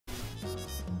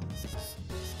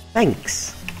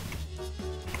Thanks.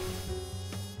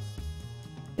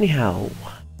 Anyhow,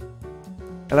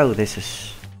 hello, this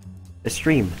is the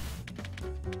stream.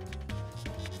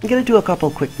 I'm gonna do a couple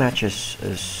quick matches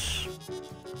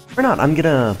or not, I'm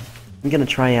gonna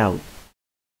try out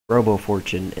Robo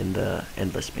Fortune in the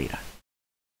Endless Beta.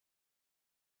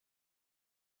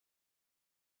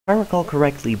 If I recall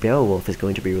correctly, Beowulf is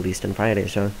going to be released on Friday,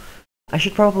 so I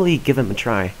should probably give him a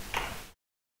try.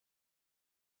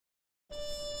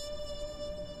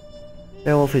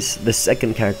 Beowulf is the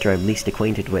second character I'm least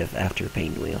acquainted with after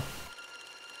Painwheel.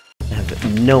 I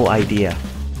have no idea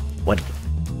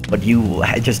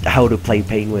just how to play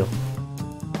Painwheel.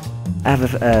 I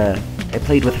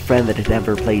played with a friend that had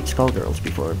never played Skullgirls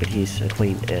before, but he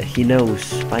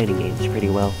knows fighting games pretty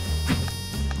well.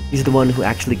 He's the one who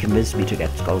actually convinced me to get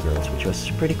Skullgirls, which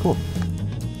was pretty cool.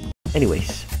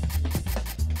 Anyways.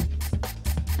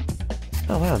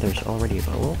 Oh wow, there's already a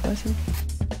Beowulf lesson?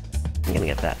 I'm gonna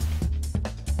get that.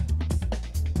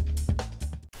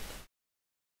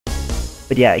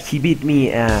 But yeah, he beat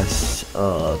me as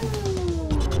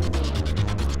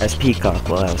Peacock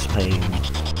while I was playing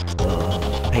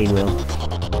Painwheel.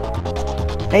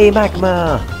 Hey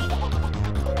Magma!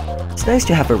 It's nice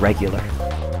to have a regular.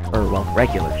 Or, well,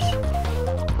 regulars.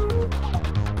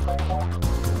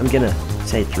 I'm gonna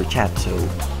say it through chat so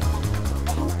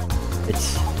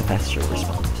it's a faster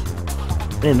response.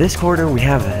 And in this corner we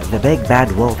have the big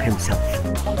bad wolf himself,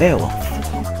 Beowulf.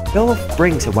 Beowulf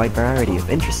brings a wide variety of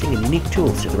interesting and unique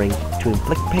tools to the ring to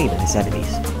inflict pain on his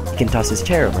enemies. He can toss his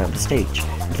chair around the stage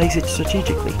and place it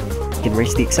strategically. He can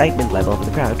raise the excitement level of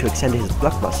the crowd to extend his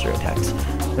blockbuster attacks.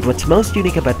 But what's most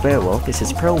unique about Beowulf is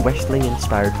his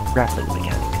pro-wrestling-inspired grappling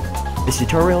mechanic. This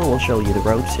tutorial will show you the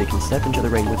ropes so you can step into the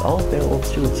ring with all of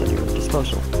Beowulf's tools at your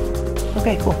disposal.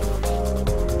 Okay, cool.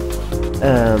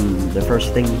 The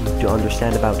first thing to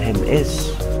understand about him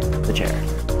is the chair.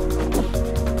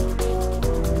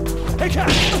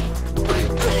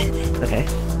 Okay.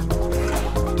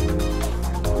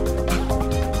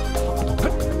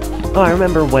 Oh, I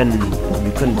remember when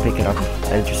you couldn't pick it up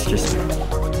and it just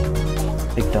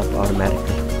picked up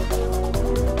automatically.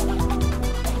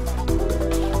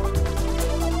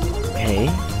 Okay.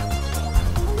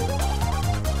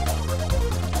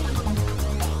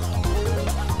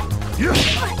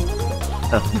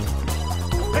 Oh.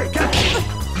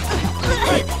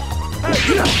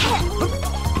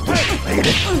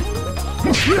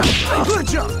 Good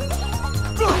job.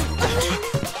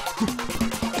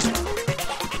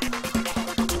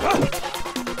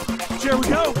 Here we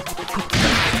go.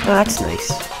 Oh, that's nice.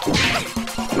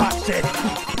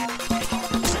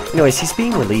 Anyways, he's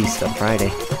being released on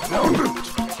Friday.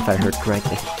 If I heard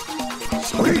correctly.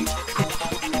 Sweet.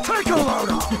 Take a load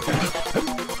off.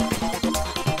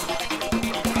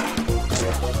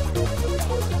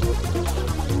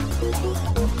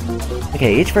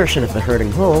 Okay, each version of the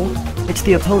hurting hurl hits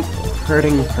the opponent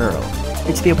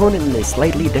It's the opponent in a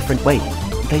slightly different way,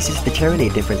 and places the chair in a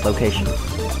different location.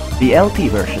 The LP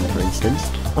version, for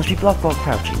instance, must be blocked while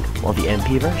crouching, while the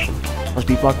MP version must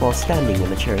be blocked while standing when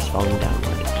the chair is falling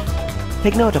downward.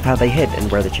 Take note of how they hit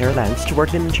and where the chair lands to work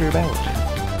them into your battle plan.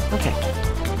 Okay.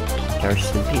 Chair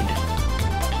stampede.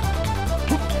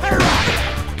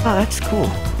 Oh, that's cool.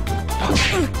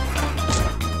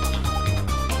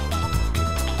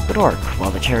 Good work.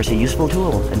 While the chair is a useful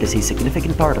tool and is a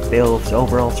significant part of Beowulf's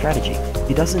overall strategy,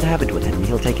 he doesn't have it with him.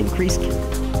 He'll take increased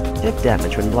chip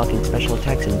damage when blocking special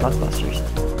attacks and blockbusters.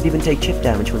 He'll even take chip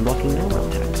damage when blocking normal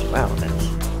attacks. Wow, that's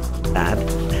bad.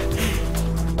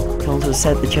 He also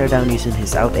set the chair down using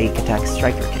his out 8 attack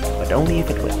striker kick, but only if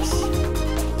it whips.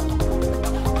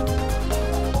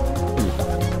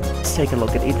 Let's take a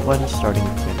look at each one, starting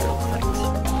with mineral effects.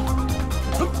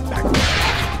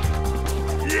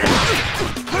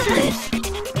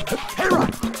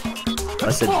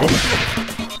 Was it this?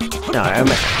 No, I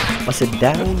meant, was it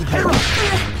down? How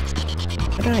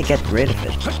did I get rid of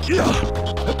it?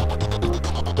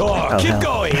 Oh, keep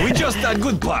going. We just a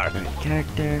good part.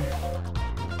 Character.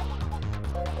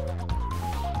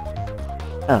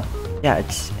 Oh, yeah,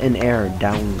 it's in air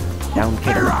down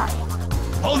kick.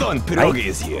 Hold on, Pierogi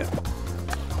is here.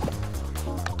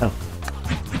 Oh.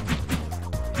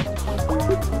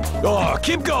 Oh,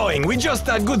 keep going. We just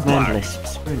a good part. Landless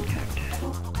sprint character.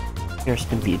 Here's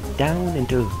to be down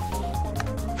into.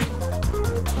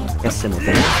 Guess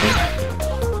simultaneously.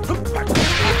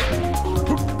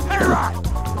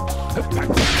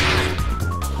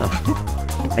 Oh.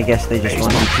 I guess they just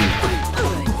want you to.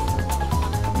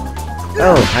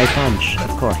 Oh, high punch,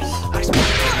 of course.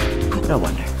 No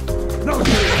wonder.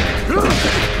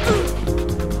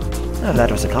 Oh,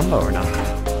 that was a combo or not.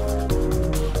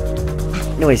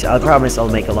 Anyways, I promise I'll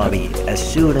make a lobby as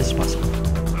soon as possible.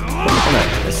 Well, not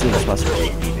as soon as possible,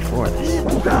 before this.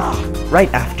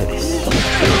 Right after this.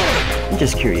 I'm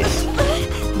just curious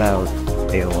about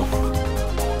Beowulf.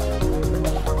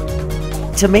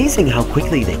 It's amazing how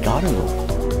quickly they got him,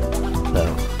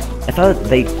 though. I thought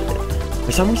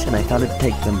for some reason I thought it'd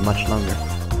take them much longer.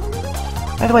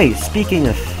 By the way, speaking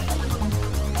of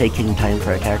taking time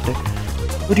for a character,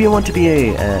 who do you want to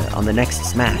be on the next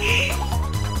Smash?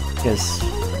 Because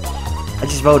I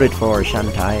just voted for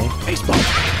Shantae.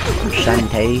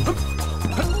 Shantae.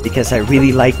 Because I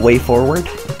really like Way Forward.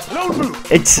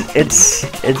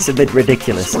 It's a bit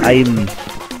ridiculous. I'm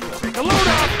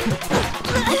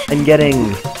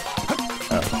getting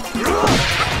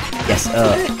yes,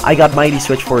 I got Mighty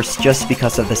Switch Force just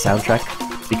because of the soundtrack,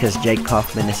 because Jake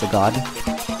Kaufman is a god.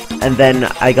 And then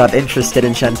I got interested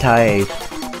in Shantae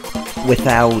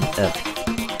without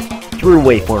through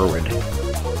Way Forward.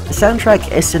 The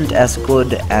soundtrack isn't as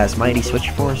good as Mighty Switch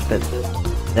Force, but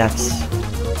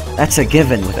that's a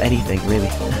given with anything, really.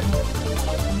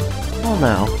 Well,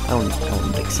 no, I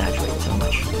won't exaggerate so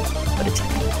much, but it's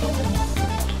okay.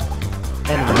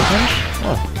 And another punch?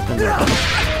 Oh, another punch.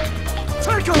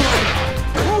 Take a look!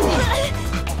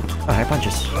 Oh, high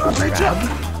punches. Grab.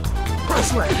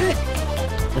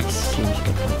 That seems a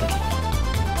bit pointless.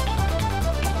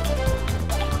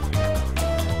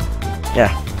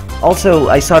 Yeah. Also,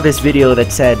 I saw this video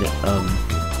that said,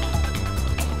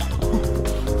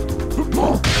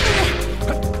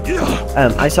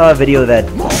 I saw a video that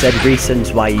said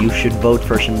reasons why you should vote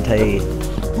for Shantae,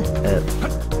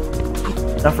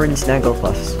 Dufferin Snaggle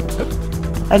Plus.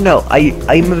 I know,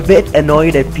 I'm a bit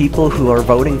annoyed at people who are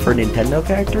voting for Nintendo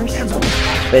characters,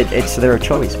 but it's their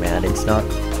choice, man. It's not,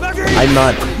 I'm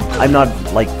not,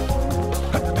 like,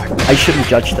 I shouldn't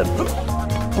judge them.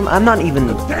 I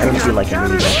don't feel like I'm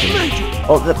really judging.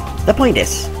 Well, the point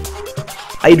is,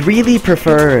 I'd really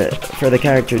prefer for the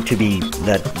character to be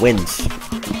that wins,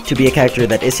 to be a character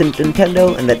that isn't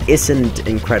Nintendo and that isn't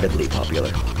incredibly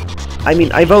popular. I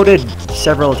mean, I voted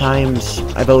several times.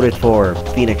 I voted for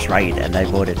Phoenix Wright, and I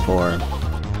voted for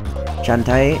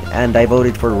Shantae, and I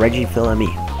voted for Reggie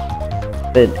Fils-Aimé.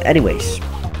 But anyways,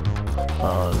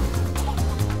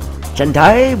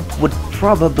 Shantae would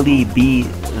probably be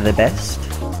the best.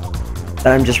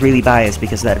 But I'm just really biased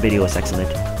because that video was excellent.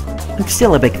 I'm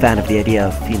still a big fan of the idea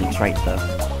of Phoenix Wright, though.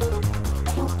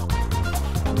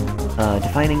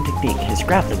 Defining technique, his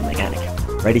grappling mechanic.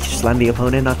 Ready to slam the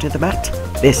opponent onto the mat?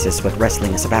 This is what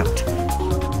wrestling is about.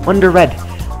 Wonder Red.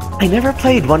 I never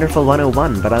played Wonderful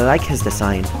 101, but I like his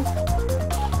design.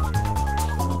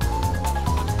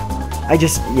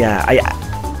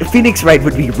 Phoenix Wright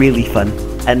would be really fun.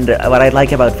 And what I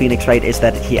like about Phoenix Wright is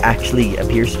that he actually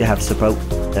appears to have support.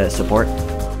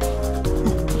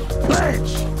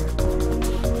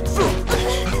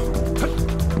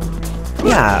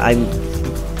 Yeah,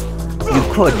 you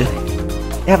could.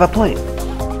 You have a point.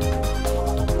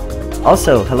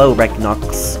 Also, hello,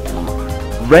 Reknox.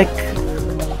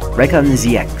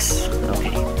 Rekonzx.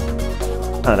 Okay.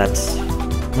 Oh, that's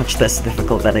much less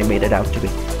difficult than I made it out to be.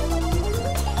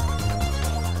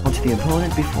 Onto the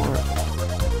opponent before.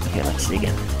 Okay, let's see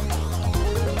again.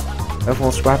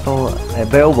 Beowulf's grapple.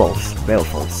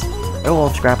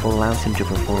 Beowulf's grapple allows him to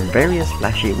perform various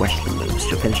flashy wrestling moves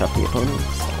to finish off the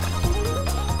opponent's.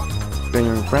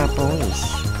 Springer grapple is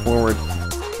forward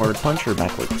punch or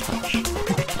backwards punch.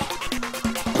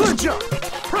 Good job.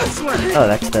 Oh,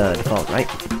 that's the default, right?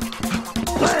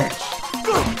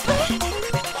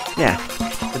 Yeah,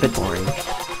 a bit boring.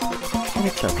 But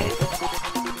it's okay.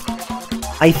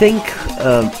 I think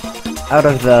out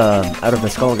of the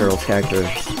Skullgirls characters,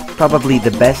 probably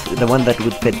the one that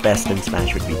would fit best in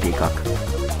Smash would be Peacock,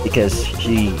 because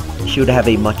she would have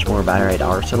a much more varied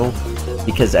arsenal,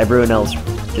 because everyone else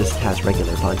just has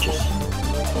regular punches.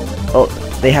 Oh,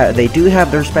 they do have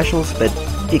their specials, but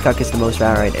Peacock is the most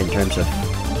varied in terms of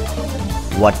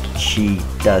what she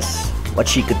does, what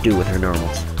she could do with her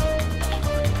normals.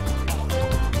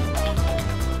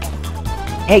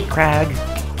 Hey Crag,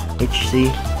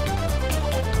 HC,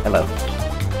 hello,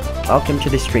 welcome to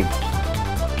the stream.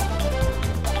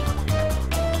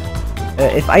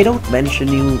 If I don't mention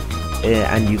you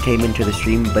and you came into the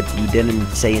stream but you didn't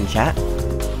say in chat,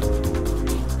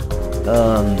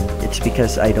 it's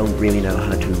because I don't really know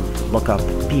how to look up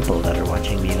people that are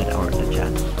watching me that aren't in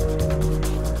chat.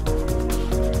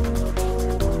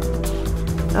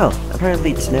 Oh,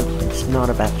 apparently it's not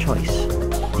a bad choice.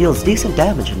 Deals decent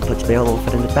damage and puts Beowulf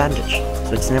at an advantage,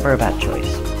 so it's never a bad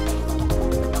choice.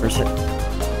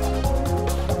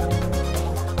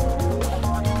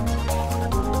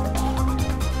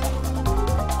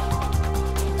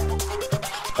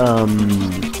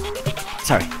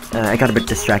 Sorry, I got a bit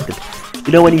distracted.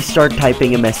 You know when you start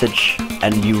typing a message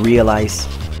and you realize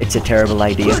it's a terrible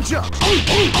idea?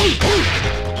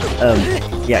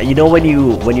 Yeah, you know when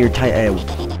you're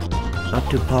not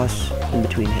to pause in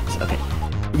between hits, okay.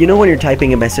 You know when you're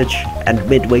typing a message and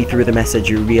midway through the message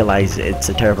you realize it's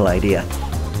a terrible idea,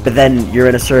 but then you're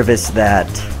in a service that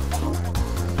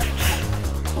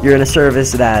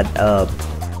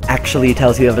actually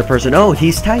tells the other person, oh,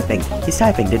 he's typing,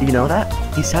 did you know that?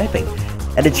 He's typing.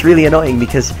 And it's really annoying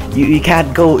because you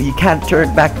can't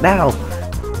turn back now.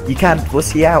 You can't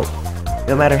pussy out,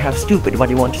 no matter how stupid what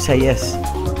you want to say is.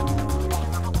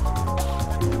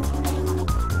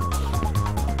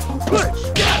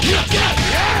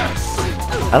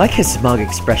 I like his smug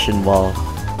expression while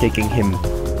kicking him,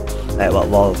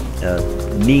 while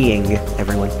kneeing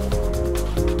everyone.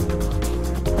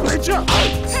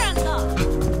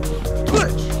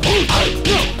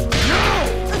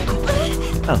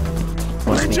 Oh.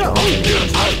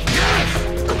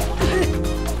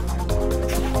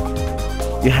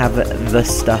 You have the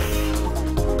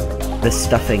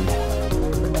stuffing.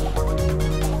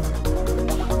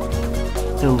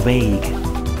 So vague,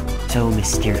 so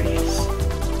mysterious.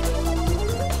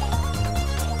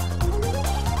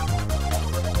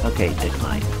 Okay,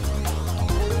 decline.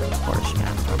 Or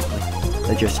spam,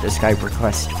 probably. Just a Skype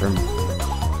request from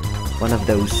one of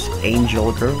those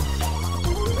angel girls.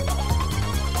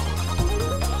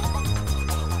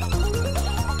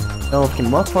 Well,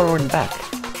 can walk forward and back.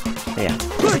 Yeah.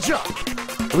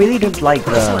 I really don't like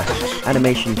the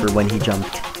animation for when he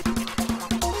jumped.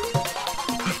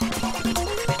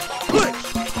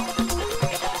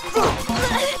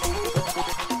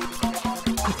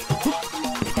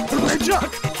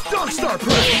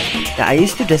 Yeah, I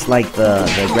used to dislike the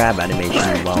grab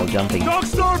animation while jumping.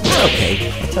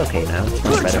 It's okay now, it's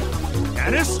much better.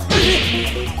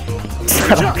 It's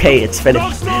not okay, it's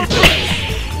finished.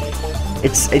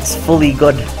 It's fully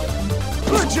good.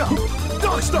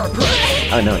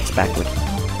 Oh no, it's backward.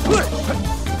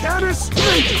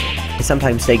 I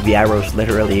sometimes take the arrows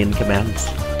literally in commands.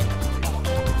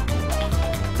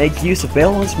 Make use of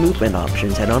Beowulf's movement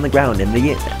options and on the ground in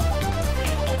the air.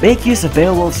 Make use of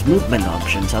Beowulf's movement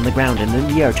options on the ground and in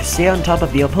the air to stay on top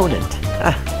of the opponent.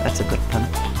 Ah, that's a good pun.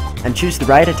 And choose the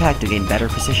right attack to gain better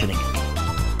positioning.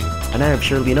 And I have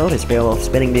surely noticed Beowulf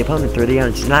spinning the opponent through the air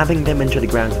and slamming them into the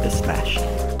ground with a splash.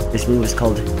 This move is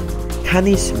called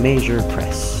Canis Major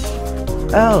Press.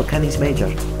 Oh, Canis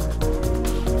Major.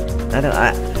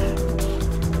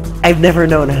 I've never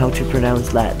known how to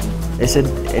pronounce Latin. Is it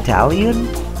Italian?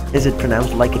 Is it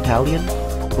pronounced like Italian?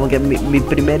 Well,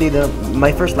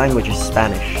 my first language is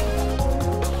Spanish.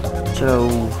 So,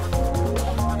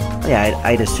 yeah,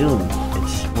 I'd assume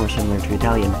it's more similar to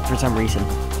Italian for some reason.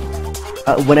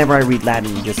 Whenever I read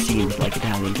Latin, it just seems like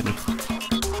Italian to me.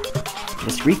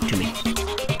 It's Greek to me.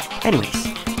 Anyways,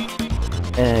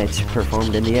 it's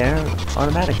performed in the air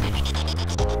automatically.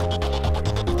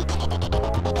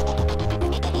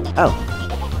 Oh,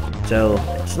 so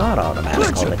it's not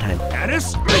automatic all the time.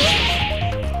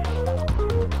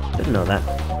 Didn't know that.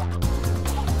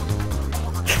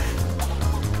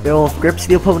 Beowulf grips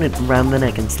the opponent around the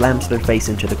neck and slams their face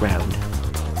into the ground.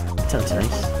 That sounds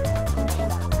nice.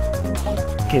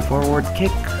 Okay, forward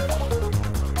kick.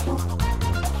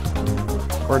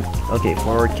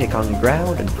 Forward kick on the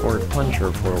ground and forward punch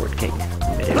or forward kick.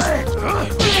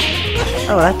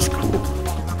 Oh, that's cool.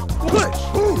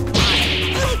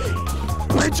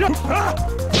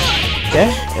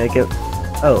 Yeah, go.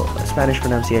 Oh, Spanish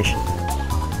pronunciation.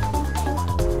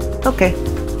 Okay.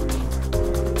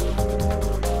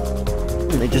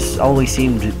 They just always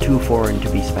seemed too foreign to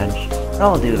be Spanish.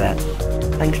 I'll do that.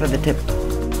 Thanks for the tip.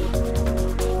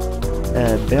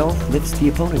 Beowulf lifts the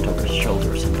opponent over his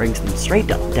shoulders and brings them straight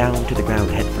down to the ground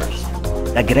headfirst.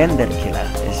 La Grendelkilla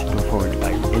is performed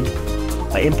by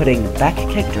inputting back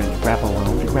kick during a grapple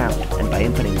along the ground, and by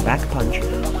inputting back punch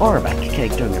or a back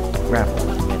kick during a grapple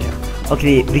in midair.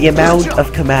 Okay, the amount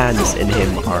of commands in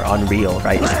him are unreal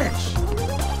right now.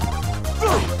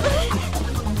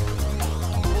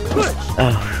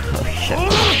 Oh, holy shit.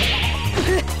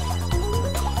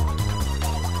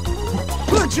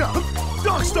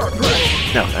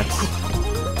 No, that's...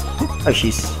 Oh,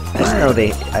 she's... I didn't know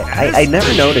they... I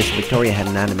never noticed Victoria had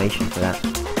an animation for that.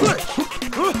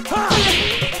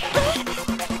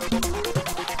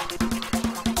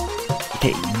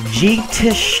 Okay,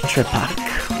 Jitish Tripak.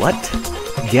 What?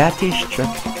 Jatish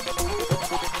Tripak?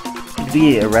 Could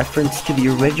be a reference to the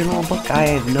original book? I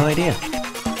have no idea.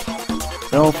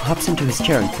 Beowulf hops into his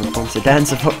chair and performs a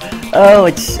dance of... Oh,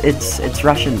 it's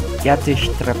Russian. Jatish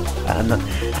Tripak.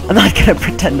 I'm not gonna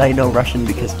pretend I know Russian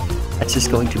because that's just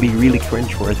going to be really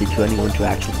cringeworthy to anyone who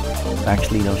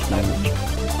actually knows language.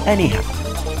 Anyhow,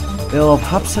 Beowulf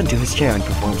hops onto his chair and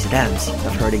performs a dance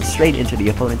of hurting straight into the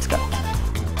opponent's gut.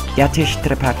 Yatish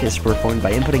Tripak is performed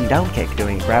by inputting down kick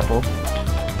during a grapple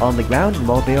on the ground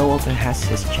while Beowulf has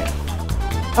his chair.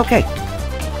 Okay.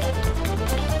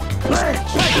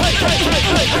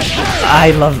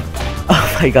 I love...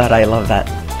 Oh my god, I love that.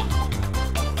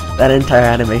 That entire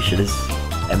animation is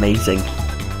amazing.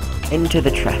 Into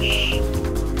the trash.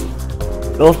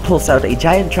 Beowulf pulls out a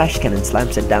giant trash can and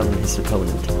slams it down on his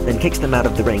opponent, then kicks them out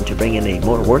of the ring to bring in a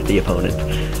more worthy opponent.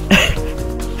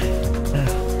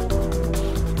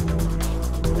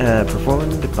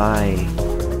 Performed by...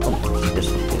 Oh, this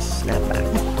is snapback.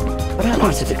 What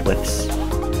happens if it whiffs?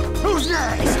 Who's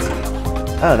next?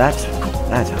 Oh, that's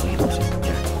how he loses the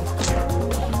chair.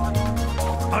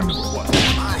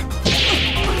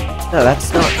 No,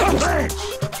 that's not...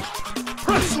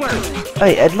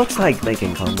 Hey, it looks like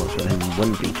making combos with him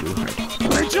wouldn't be too hard.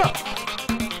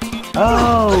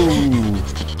 Oh!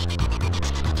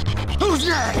 Who's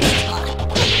next?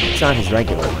 It's not his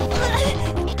regular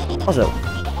one. Also,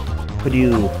 could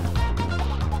you...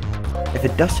 If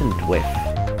it doesn't whiff,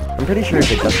 I'm pretty sure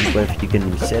if it doesn't whiff, you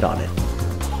can sit on it.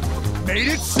 Made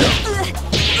it so.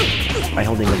 By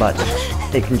holding the button.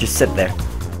 They can just sit there.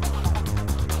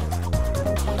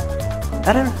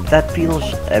 That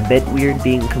feels a bit weird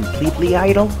being completely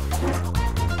idle.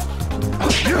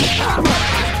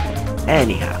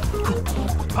 Anyhow.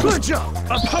 Good job.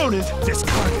 Opponent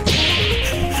discarded.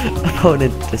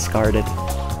 Opponent discarded.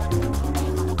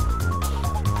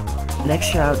 An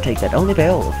extra outtake that only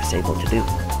Beowulf is able to do.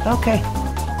 Okay.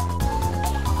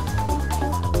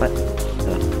 What?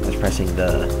 I was pressing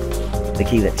the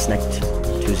key that's next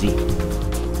to Z.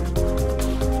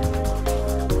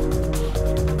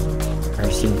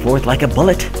 Bursting forth like a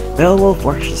bullet, Beowulf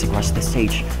rushes across the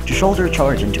stage to shoulder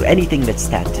charge into anything that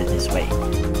stands in his way.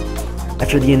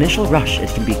 After the initial rush, it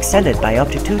can be extended by up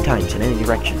to 2 times in any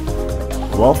direction.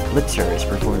 The Wolf Blitzer is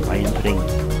performed by inputting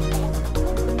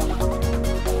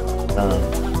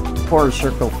forward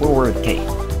circle forward K.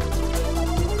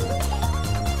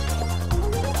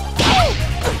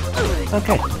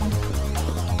 Okay.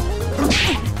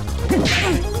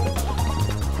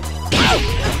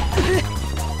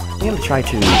 I'm gonna try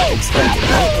to extend it.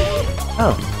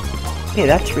 Oh. Hey,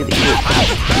 that's really good.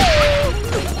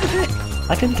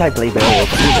 Why couldn't I play Beowulf?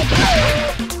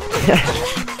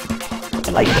 I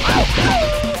like it.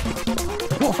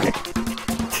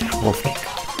 Wolf kick.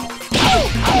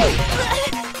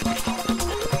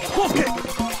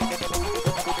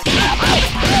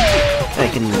 I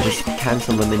can just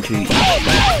cancel them into...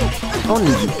 Oh,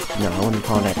 no, I wouldn't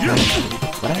call that cancel.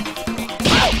 Would I?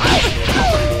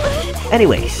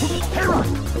 Anyways.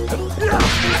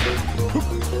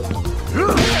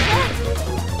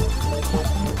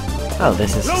 Oh,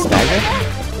 this is a stagger?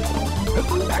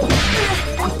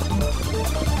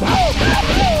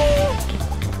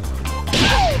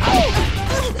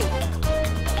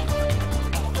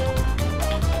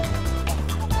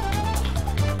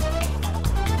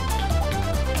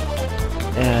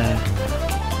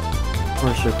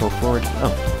 Forward circle forward.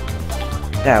 Oh.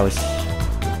 That was...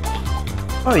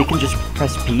 Oh, you can just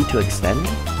press P to extend?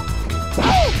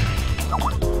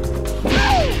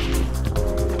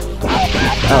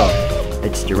 Oh,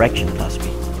 it's direction plus P.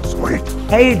 Sweet.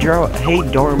 Hey,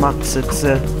 Dormoxix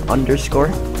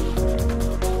underscore.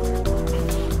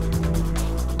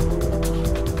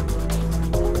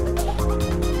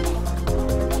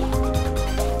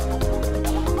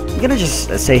 I'm gonna just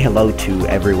say hello to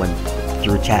everyone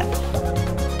through chat,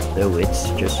 though it's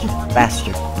just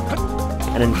faster.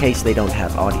 And in case they don't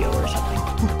have audio or something.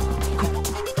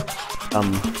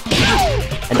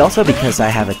 And also because I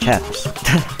have a chat.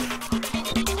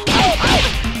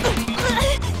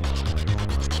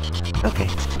 Okay.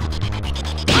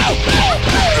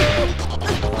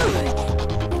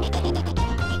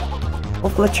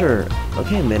 Wolf Blitzer.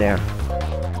 Okay, midair.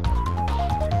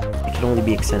 It can only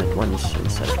be extended once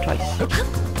instead of twice.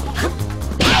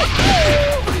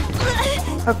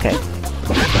 Okay.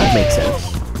 That makes sense.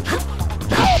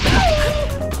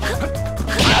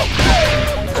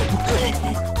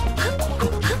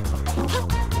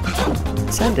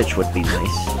 Sandwich would be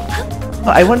nice.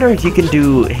 Oh, I wonder if you can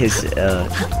do his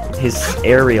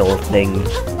aerial thing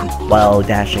while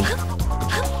dashing.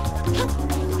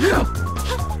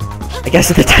 I guess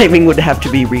the timing would have to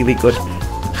be really good.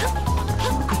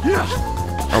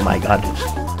 Oh my god.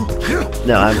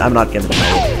 No, I'm not gonna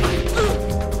try it.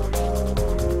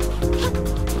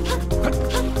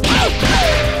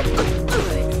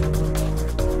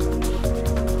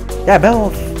 Yeah,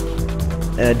 Beowulf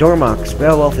Dormox,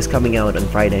 Beowulf is coming out on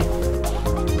Friday.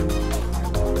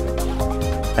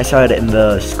 I saw it in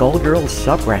the Skullgirls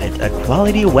subreddit, a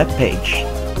quality webpage.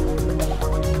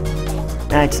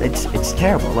 It's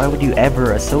terrible. Why would you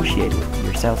ever associate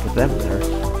yourself with them, sir?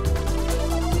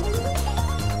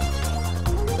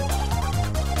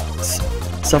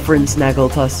 Suffering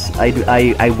Snagglepuss,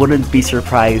 I wouldn't be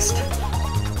surprised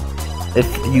if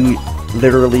you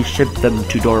literally shipped them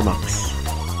to Dormox.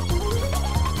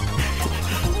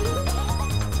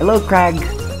 Hello, Crag!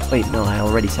 Wait, no, I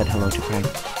already said hello to Crag.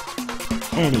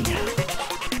 Anyhow.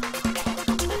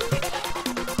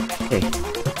 Hey.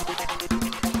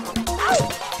 Oh.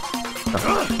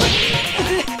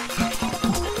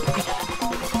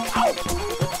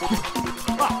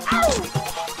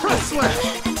 Press slash.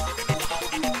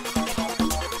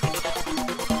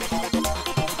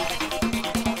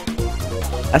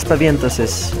 Aspavientos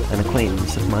is an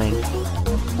acquaintance of mine.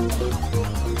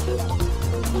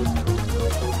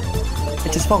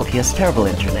 It's his fault, he has terrible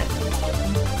internet.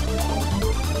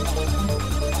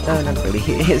 No, not really.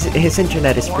 His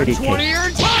internet is pretty okay.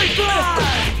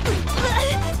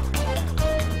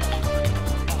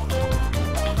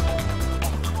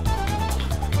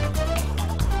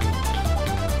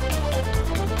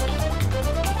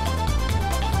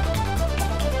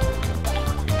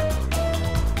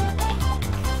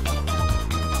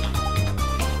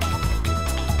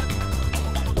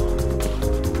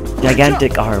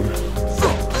 Gigantic arm.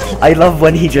 I love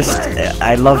when he just.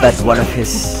 I love that one of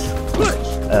his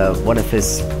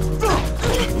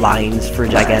lines for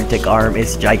gigantic arm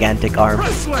is gigantic arm,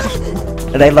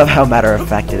 and I love how matter of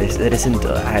fact it is. It isn't.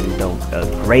 I don't know. A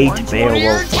great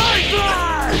Beowulf.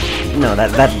 No,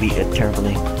 that'd be a terrible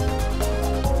name.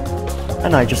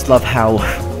 And I just love how.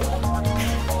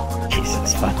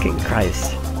 Jesus fucking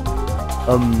Christ.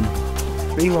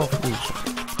 Beowulf.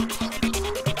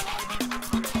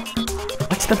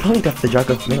 What's the point of the jug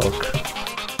of milk?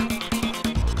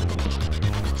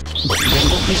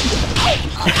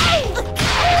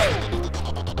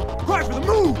 Cry for the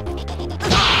move.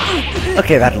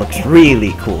 Okay, that looks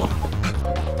really cool.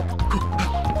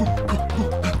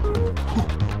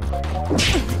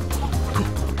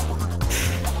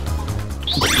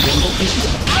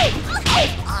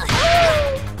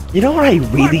 You know what I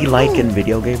really like in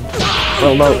video games?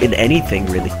 Well, no, in anything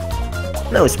really.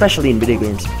 No, especially in video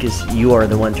games, because you are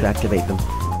the one to activate them.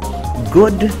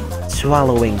 Good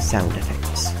swallowing sound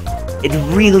effects. It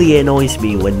really annoys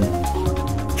me when...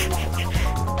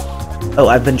 Oh,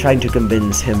 I've been trying to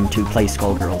convince him to play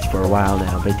Skullgirls for a while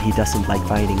now, but he doesn't like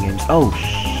fighting games. Oh,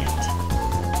 shit.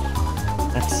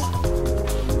 That's...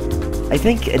 I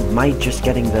think it might just be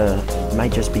getting the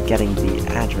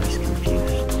address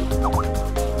confused.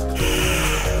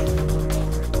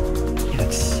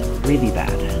 That's really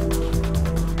bad.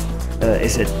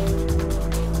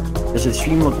 Does the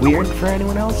stream look weird for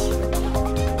anyone else?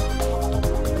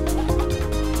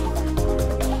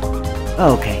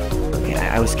 Oh, okay. Okay,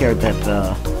 I was scared that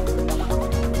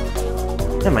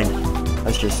never mind. I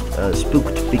was just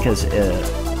spooked because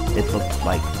it looked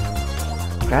like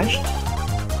crashed.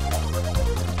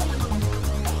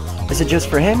 Is it just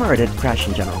for him or did it crash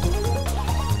in general?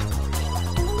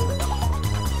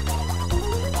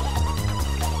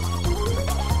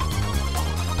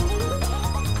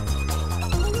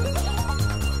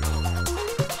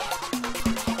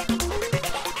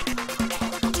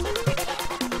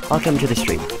 Welcome to the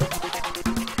stream.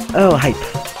 Oh, hype.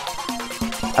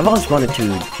 I've always wanted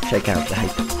to check out the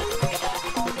hype.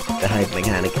 The hype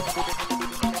mechanic.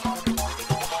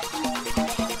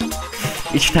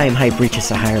 Each time hype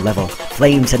reaches a higher level,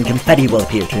 flames and confetti will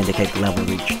appear to indicate the level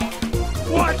reached.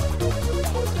 What?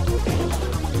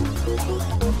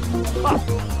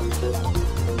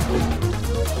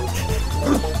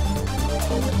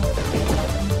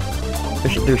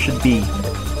 There should be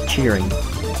cheering.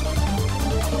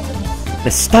 The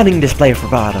stunning display of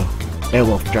bravado.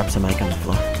 Beowulf drops a mic on the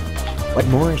floor. What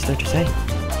more is there to say?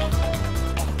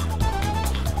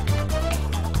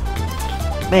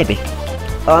 Maybe.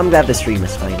 Oh, I'm glad the stream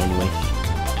is fine anyway.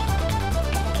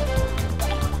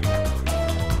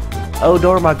 Oh,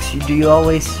 Dormox, do you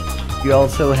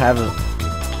also have a...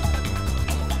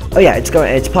 Oh yeah,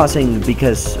 it's pausing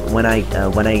because when I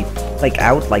click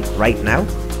out, like right now,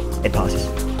 it pauses.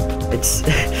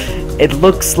 It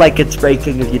looks like it's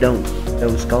breaking if you don't know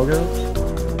Skullgirls.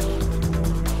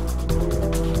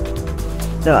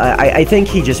 No, I think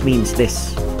he just means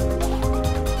this.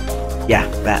 Yeah,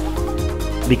 that.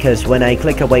 Because when I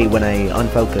click away, when I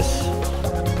unfocus...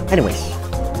 Anyways.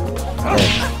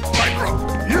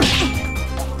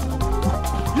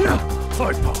 Yeah,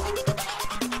 fight power.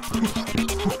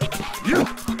 Yeah,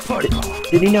 fight power.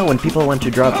 Did you know when people want to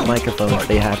drop microphones,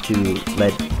 they have to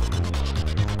let...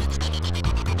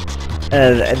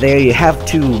 they have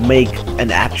to make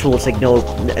an actual signal.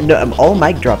 No, all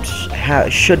mic drops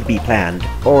should be planned,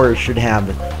 or should have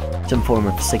some form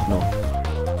of signal.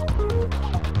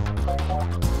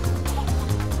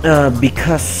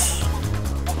 Because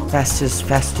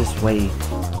fastest way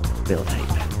build hype.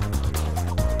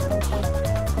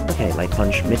 Okay, light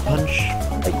punch, mid punch,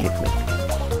 light kick, mid.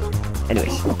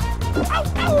 Anyways.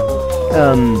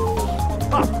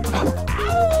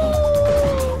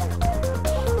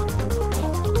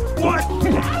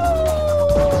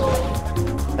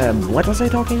 What was I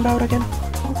talking about again?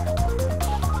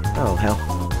 Oh, hell.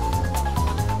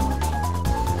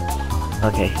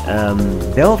 Okay,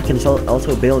 Valve can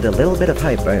also build a little bit of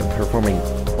hype by performing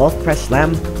Wolf Press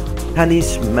Slam,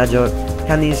 Canis Major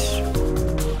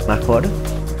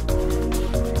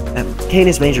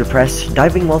Major Press,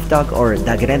 Diving Wolf Dog, or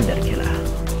Dagrender Killer.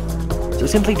 So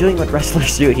simply doing what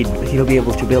wrestlers do, he'll be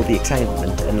able to build the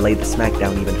excitement and lay the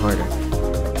smackdown even harder.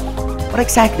 What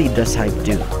exactly does hype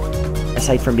do?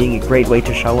 Aside from being a great way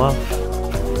to show off?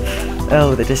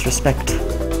 Oh, the disrespect.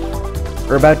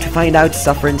 We're about to find out,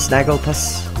 Suffering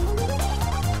Snagglepuss.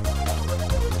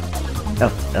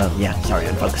 Oh, yeah, sorry,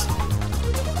 unfocused.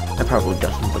 That probably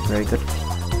doesn't look very good.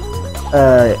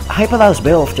 Hype allows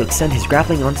Beowulf to extend his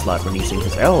grappling onslaught when using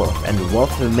his Airwolf and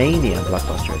Wolfmania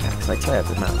blockbuster attacks. Let's try out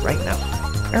the mount right now.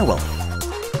 Airwolf.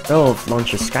 Beowulf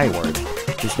launches skyward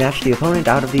to snatch the opponent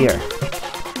out of the air.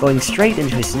 Going straight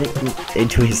into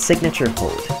his signature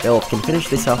hold, Beowulf can finish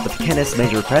this off with Canis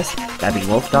Major Press, Diving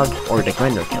Wolf Dog, or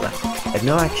Dagrender Killer. If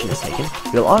no action is taken,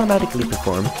 he will automatically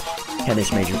perform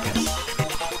Canis Major Press.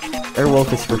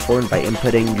 Airwolf is performed by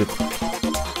inputting the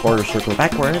quarter circle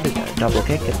backward, double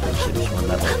kick, and produces one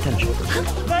level of tension.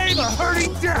 Lay the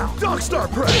hurting down! Dogstar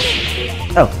Press!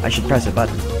 Oh, I should press a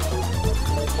button.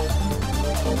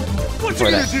 What you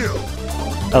gonna do?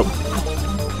 Oh.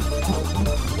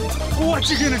 What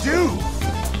you gonna do?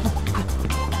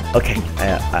 Okay,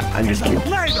 I'm just kidding.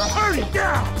 Lay the hurting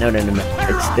down! No.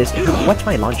 It's this. What's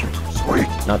my launcher? Sweet.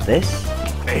 Not this?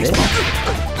 This?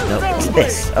 No, it's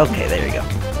this. Okay, there you go.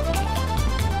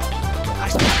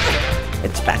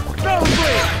 It's backward.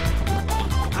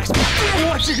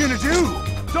 What you gonna do?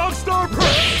 Dogstar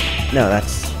Press! No,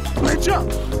 that's... Reach up!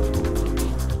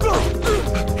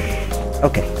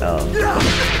 Okay,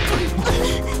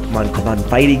 come on,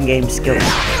 fighting game skills.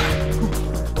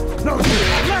 No,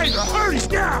 lay the hurting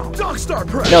down! Dogstar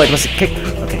Press! No, it was a kick.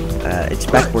 Okay, it's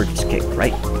backwards kick,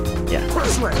 right? Yeah.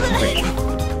 Pretty sure.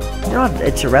 You know what?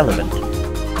 It's irrelevant.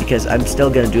 Because I'm still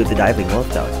gonna do the Diving Wolf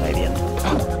Dog by the end.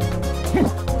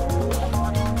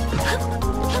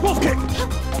 Wolf kick!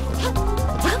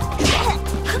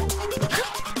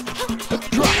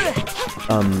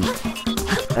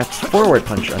 That's forward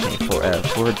punch. Okay,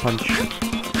 forward punch.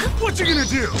 What you gonna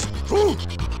do?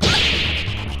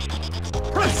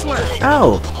 Press slam!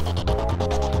 Oh!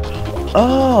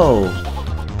 Oh!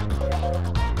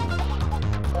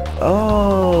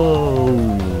 Oh!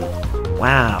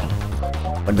 Wow.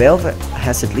 When Valve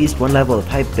has at least one level of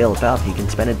hype built up, he can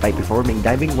spend it by performing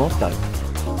Diving Wolf Dog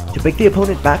to pick the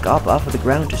opponent back up off of the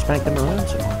ground to smack them around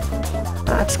some more.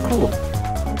 That's cool.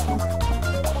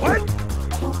 What?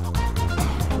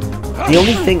 The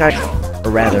only thing I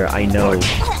know.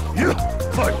 You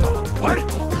fight. What?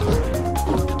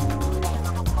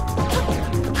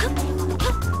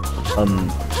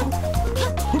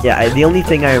 Yeah, the only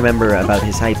thing I remember about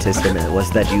his hype system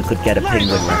was that you could get a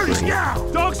penguin referee.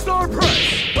 Dogstar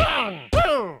Press!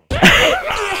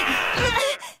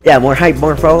 Yeah, more hype,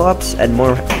 more follow-ups, and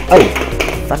more... Oh!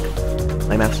 Fuck.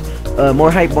 My mouse. More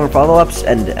hype, more follow-ups,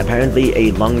 and apparently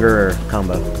a longer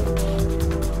combo.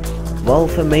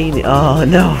 Wolfmania... Oh,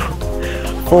 no!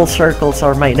 Full circles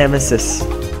are my nemesis.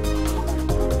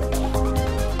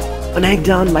 When egged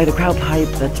on by the crowd hype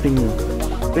that's been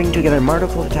bringing together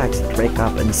multiple attacks that rake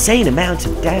up insane amounts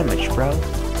of damage, bro.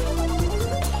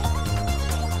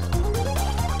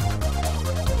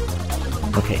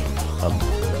 Okay,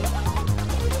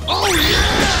 Oh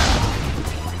yeah!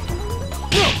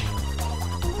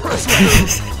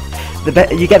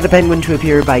 You get the penguin to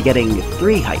appear by getting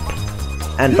 3 hype.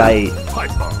 And by...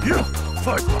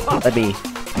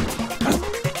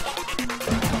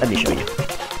 Let me show you.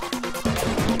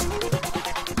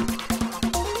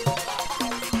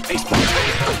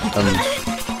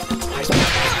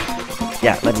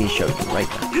 Yeah, let me show you right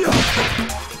now.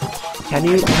 Can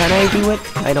I do it?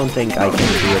 I don't think I can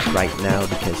do it right now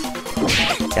because...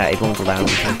 Yeah, it won't allow me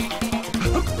to.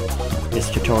 This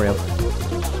tutorial.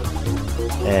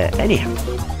 Anyhow.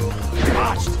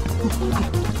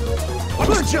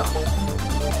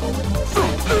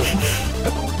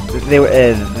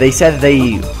 They said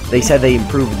they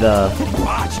improved the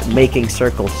making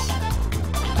circles.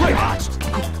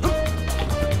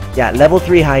 Yeah, level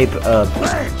 3 hype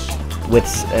with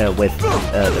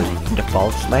the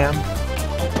default slam.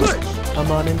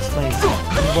 Come on and slam.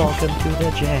 And welcome to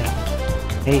the jam.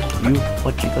 Hey, you,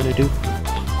 what you gonna do?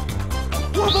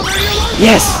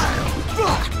 Yes!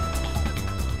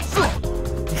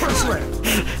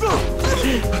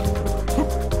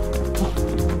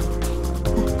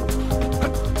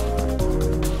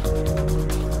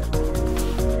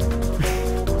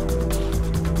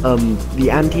 The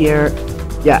anti-air,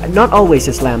 yeah, not always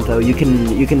a slam though. You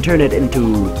can turn it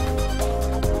into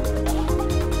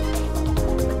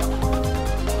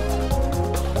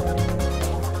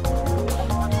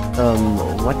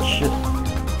what should,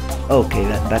 okay,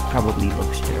 that probably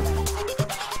looks terrible.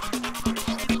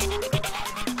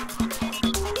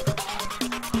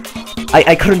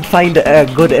 I couldn't find a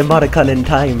good emoticon in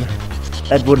time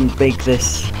that wouldn't make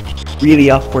this really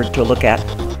awkward to look at.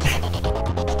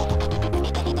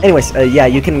 Anyways, yeah,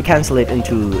 you can cancel it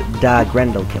into Da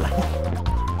Grendel Killer.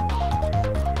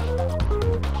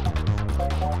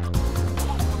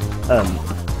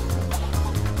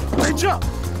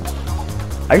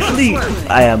 Actually,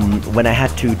 when I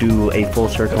had to do a full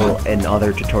circle in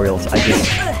other tutorials,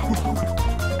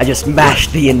 I just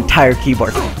mashed the entire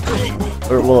keyboard.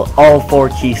 Or, well, all 4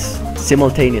 keys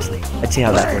simultaneously. Let's see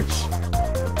how that works.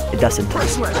 It doesn't.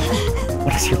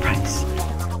 What is your price?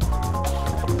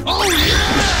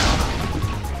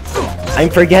 I'm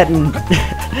forgetting.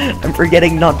 I'm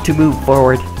forgetting not to move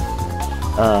forward.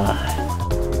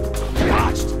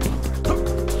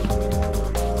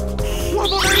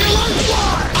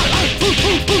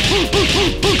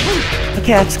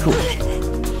 Okay, that's cool.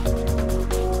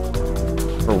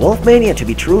 For Wolfmania to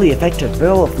be truly effective,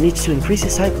 Beowulf needs to increase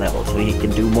his hype level so he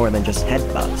can do more than just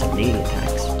headbutts and knee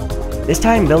attacks. This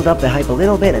time, build up the hype a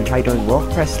little bit and try doing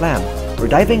Wolf Press Slam, or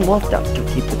diving Wolf Duck to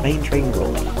keep the pain train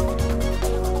rolling.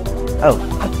 Oh,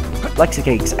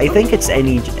 Flexicakes, I think it's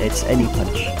any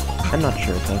punch. I'm not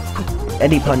sure though.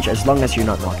 Any punch as long as you're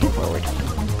not walking forward.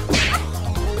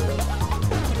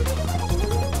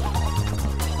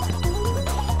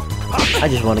 I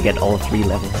just want to get all 3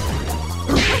 levels.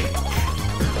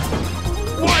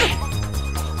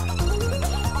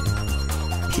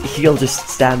 He'll just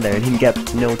stand there and he'll get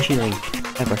no cheering,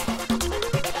 ever.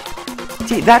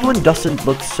 See, that one doesn't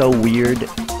look so weird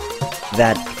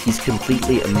that he's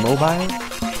completely immobile,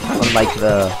 unlike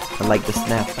the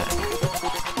snapback.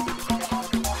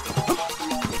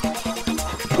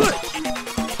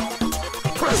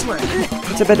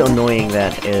 It's a bit annoying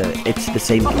that it's the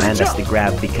same command as the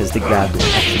grab, because the grab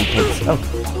actually takes... Oh.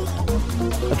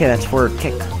 Okay, that's forward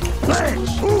kick.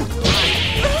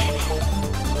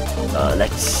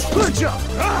 Let's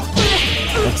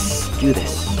do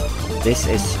this. This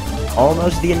is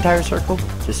almost the entire circle.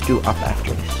 Just do up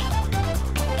after this.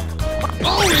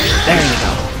 There you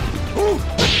go.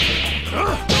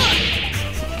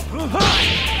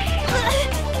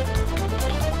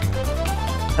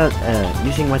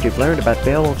 Using what you've learned about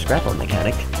Beowulf's grapple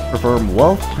mechanic, perform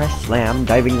Wolf Press Slam,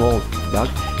 Diving Wolf Dog,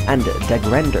 and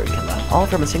Degrender Killer, all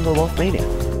from a single Wolfmania.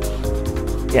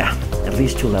 Yeah, at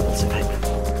least 2 levels of hype.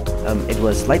 It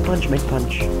was Light Punch, Mid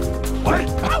Punch. What?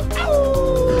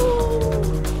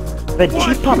 But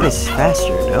Cheap Pop is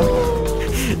faster, no?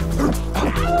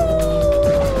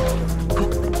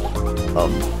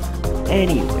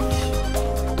 Anyways.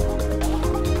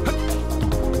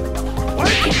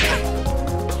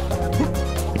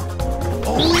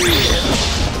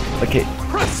 Okay.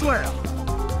 Press slam.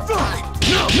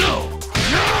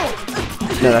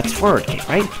 No, that's forward kick,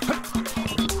 right?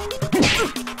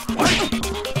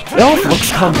 Beowulf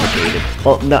looks complicated.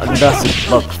 Well, no, doesn't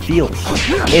look, feels.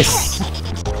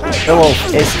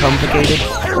 Beowulf is complicated.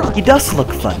 He does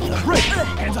look fun, though.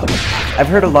 I've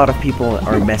heard a lot of people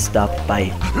are messed up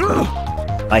by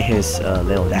his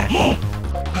little dash.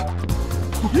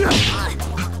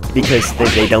 Because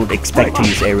they don't expect to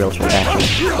use aerials for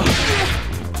dashing.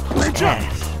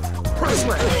 Yes.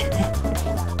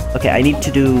 Okay, I need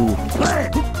to do...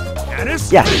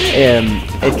 Yeah,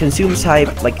 it consumes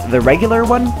hype. Like, the regular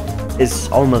one is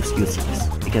almost useless,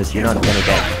 because you're not gonna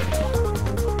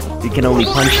get... You can only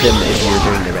punch them if you're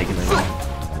doing the regular one.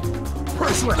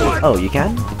 Oh, you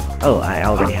can? Oh, I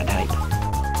already had hype.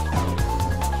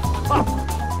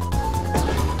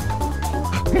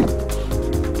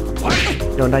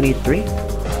 Don't I need 3?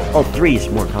 Oh, 3 is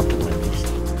more comfortable at least.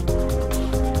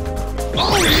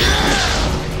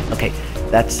 Okay,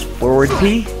 that's forward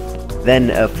P,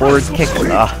 then forward kick.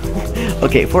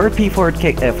 Okay, forward P, forward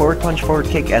kick, forward punch, forward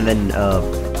kick, and then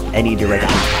any direction.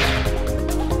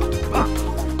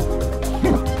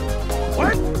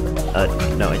 What?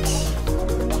 No, it's...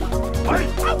 What?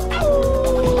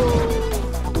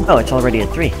 Oh, it's already at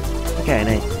 3. Okay,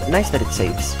 and nice that it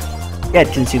saves. Yeah,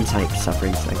 it consumes hype,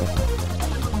 suffering cycle.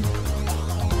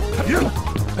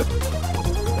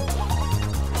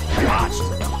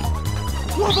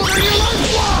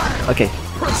 Okay.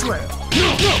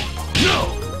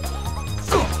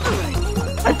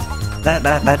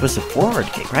 That was a forward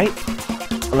kick, right?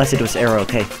 Unless it was arrow,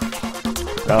 okay.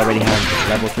 I already have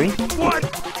level 3? What?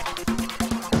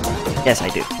 Yes, I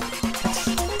do.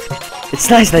 It's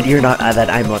nice that you're not, that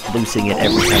I'm not losing it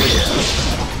every time.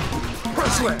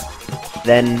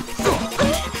 Then...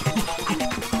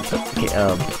 Okay,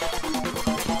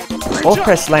 Wolf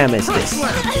press slam is this.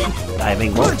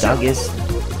 Diving wolf dog is...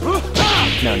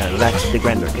 No, that's the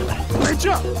grander killer.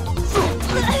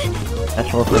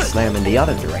 That's wolf press slam in the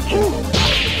other direction.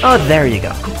 Oh, there you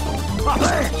go.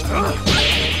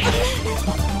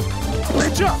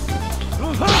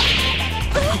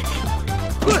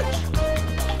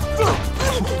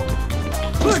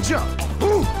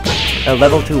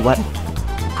 Level 2 what?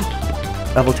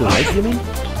 Level 2 hype, you mean?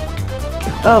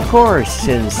 Oh, of course,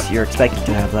 since you're expected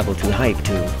to have level 2 hype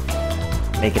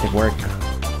to make it work.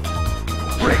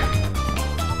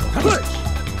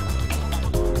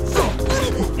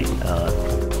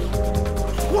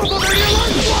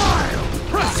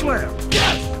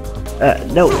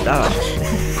 No,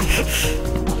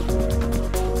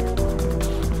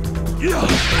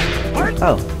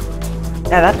 Oh.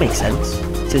 Yeah, that makes sense,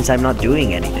 since I'm not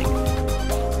doing anything.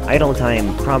 Idle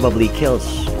time probably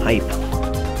kills hype.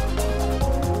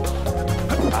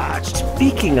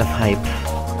 Speaking of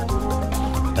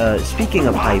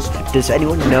hype, does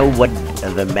anyone know what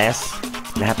the mess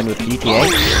that happened with GTA?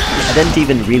 I didn't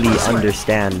even really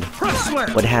understand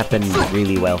what happened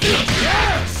really well.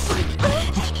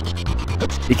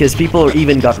 Because people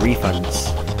even got refunds.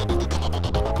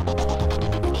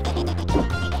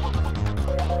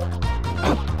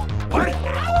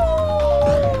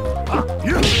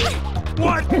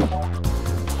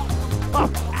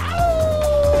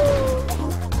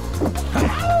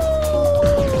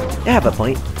 You have a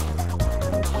point.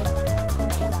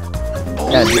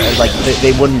 Yeah, like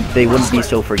they wouldn't be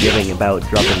so forgiving about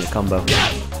dropping the combo.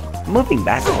 Moving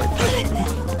backwards.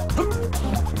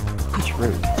 It's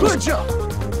rude.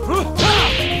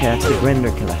 Okay, that's the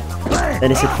render killer.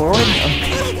 Then is it forward?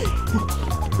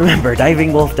 Okay. Remember,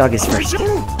 diving wolf dog is first.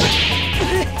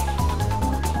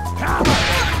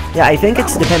 Yeah, I think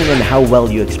it's depending on how well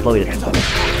you exploit it.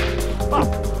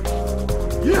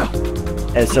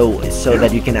 So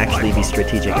that you can actually be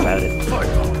strategic about it.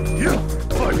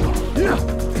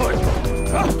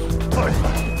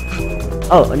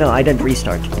 Oh, no, I didn't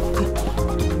restart.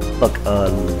 Look,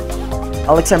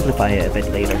 I'll exemplify it a bit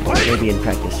later, maybe in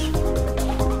practice.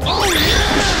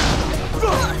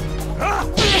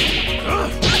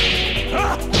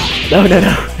 No.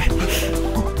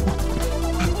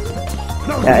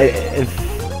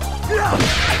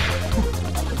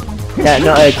 Yeah,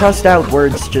 no, crossed out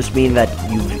words just mean that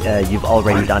you've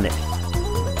already done it.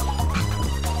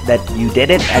 That you did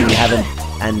it and you haven't,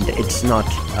 and it's not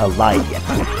a lie yet.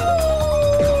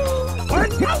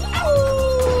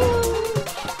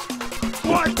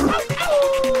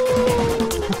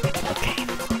 Okay.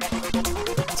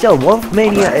 Still,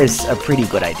 Wolfmania is a pretty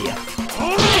good idea.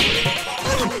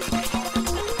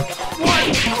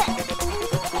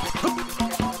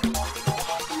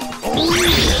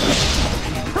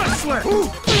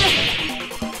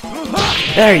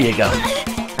 There you go.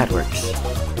 That works.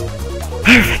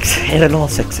 Perfect. Hit on all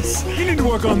 6s. You need to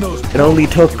work on those. It only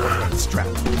took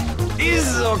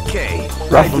Is okay.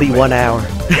 roughly 1 hour.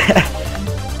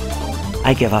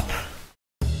 I give up.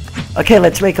 Okay,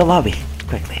 let's make a lobby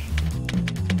quickly.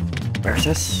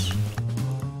 Versus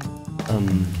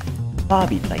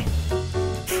lobby play.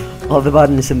 All the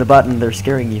buttons in the button, they're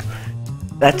scaring you.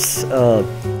 That's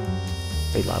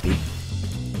wait, lobby.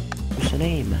 What's the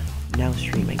name? Now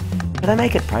streaming. Can I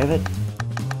make it private?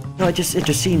 No, it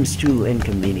just seems too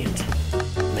inconvenient.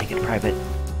 Make it private.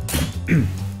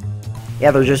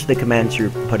 Yeah, they're just the commands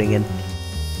you're putting in.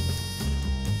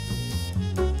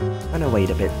 I'm gonna wait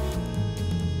a bit.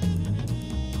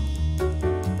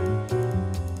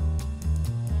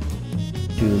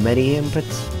 Too many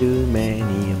inputs, too many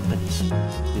inputs,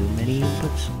 too many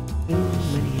inputs, too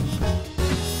many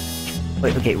inputs.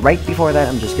 Wait, okay, right before that,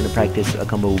 I'm just gonna practice a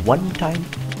combo one time.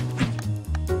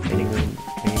 Training room,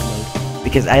 training mode.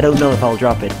 Because I don't know if I'll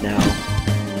drop it now.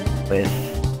 With...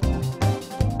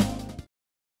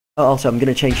 Oh, also, I'm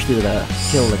gonna change to the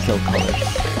kill colors.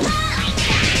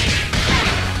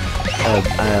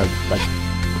 like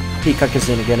Peacock is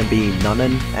gonna be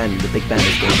Nunnin, and the Big Band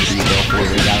is going to be Baleful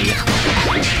Regalia.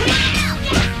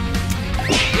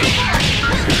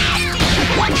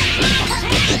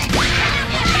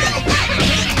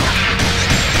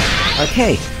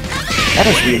 Okay, that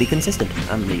is really consistent.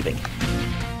 I'm leaving.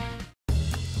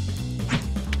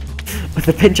 With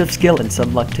a pinch of skill and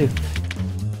some luck too.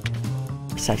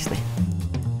 Precisely.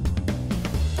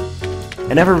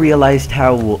 I never realized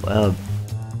how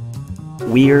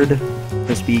weird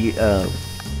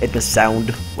it does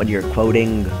sound when you're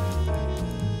quoting.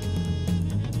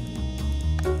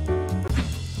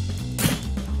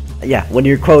 Yeah, when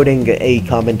you're quoting a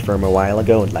comment from a while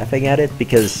ago and laughing at it,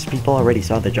 because people already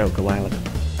saw the joke a while ago.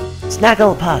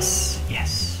 Snagglepuss!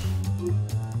 Yes.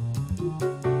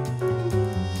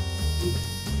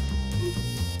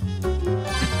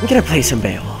 I'm gonna play some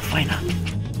Beowulf, why not?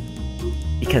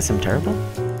 Because I'm terrible?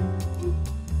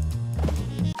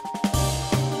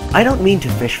 I don't mean to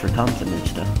fish for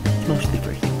compliments though, it's mostly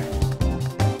for humor.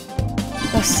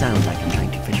 It does sound like I'm trying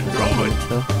to fish for compliments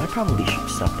though, I probably should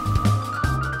stop.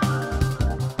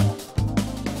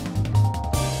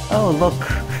 Oh, look.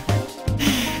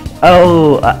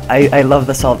 Oh, I love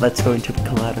the salt that's going to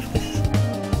come out of this.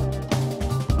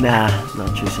 Nah,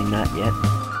 not choosing that yet.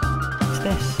 What's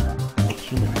this? A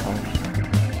human card.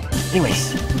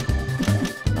 Anyways.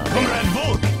 Comrade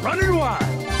Volk, running wild!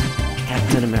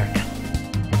 Captain America.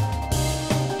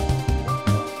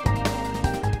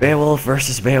 Beowulf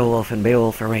versus Beowulf in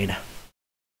Beowulf Arena.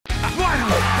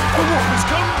 Finally, the wolf has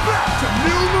come back to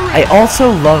New Marine! I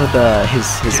also love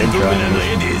his intro.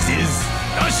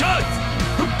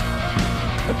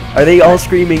 Are they all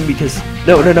screaming because...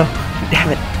 No, damn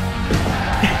it.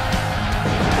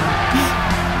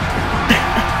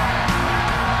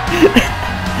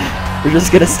 We're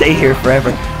just gonna stay here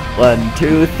forever. 1,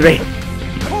 2, 3.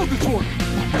 Hold the torch!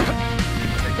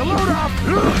 Take the load off!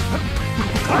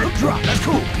 Climb drop, that's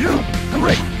cool!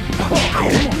 Great!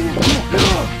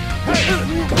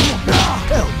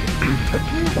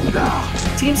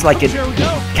 Seems like it...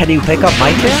 Can you pick up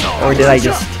my chair? Or did I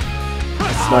just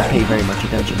not pay very much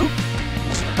attention?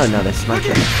 Oh no, this is my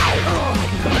chair.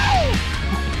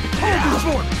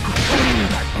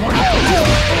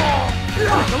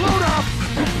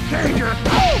 Danger!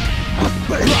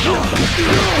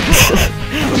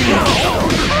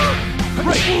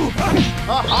 A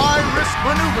high-risk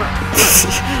maneuver!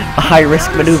 A high-risk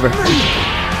maneuver.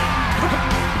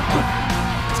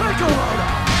 Take a load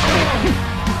off!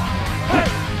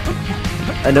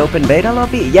 An open beta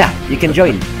lobby? Yeah, you can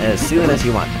join as soon as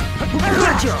you want.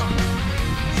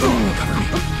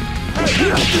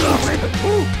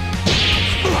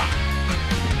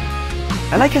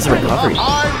 I like his recovery.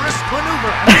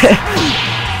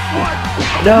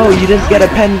 No, you didn't get a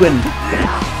penguin.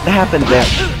 That happened there.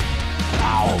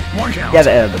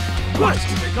 Yeah,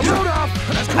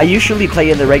 I usually play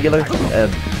in the regular.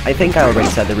 I think I already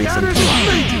said the reason.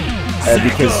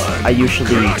 Because I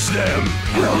usually...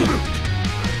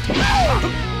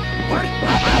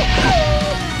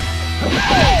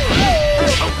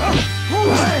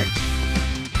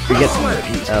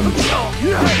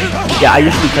 yeah, I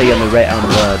usually play on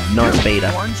the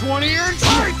non-beta.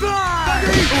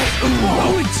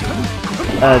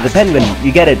 The penguin,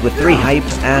 you get it with 3 hype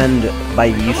and by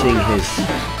using his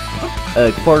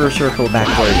quarter circle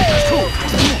backward.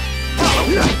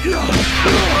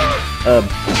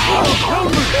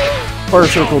 Quarter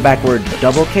circle backward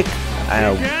double kick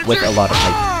with a lot of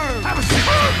hype.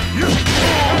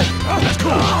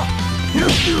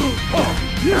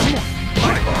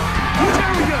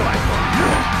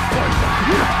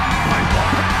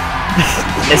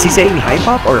 Is he saying hype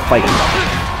up or fight?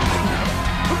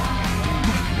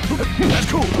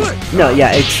 No,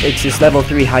 yeah, it's just level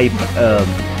 3 hype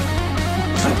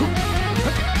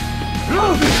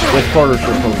with quarter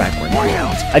circle backward.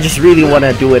 I just really want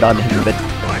to do it on him, but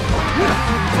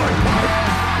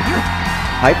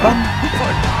hype up?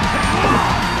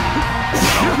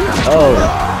 Oh,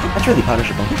 that's really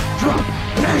punishable.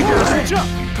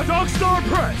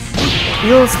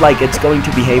 Feels like it's going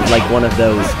to behave like one of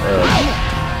those,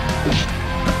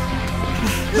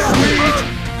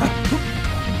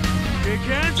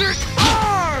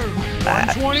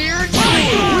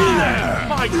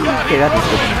 okay, that was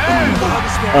good.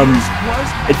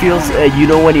 It feels, you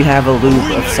know when you have a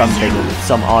loop of something,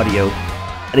 some audio,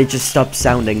 and it just stops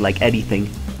sounding like anything.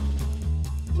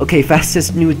 Okay,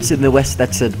 fastest newts in the West,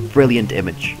 that's a brilliant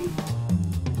image.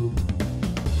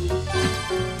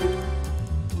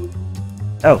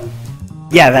 Oh.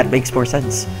 Yeah, that makes more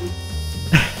sense.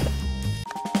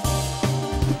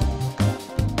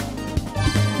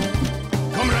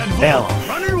 Beowulf.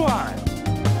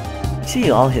 See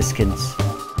all his skins.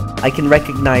 I can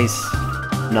recognize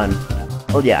none.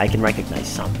 Well, yeah, I can recognize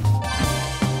some.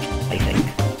 I think.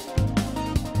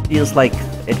 Feels like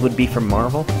it would be from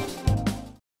Marvel.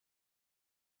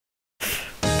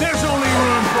 There's only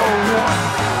room for one.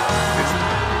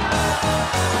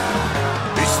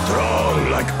 Be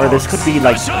strong like Or this could be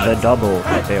like the double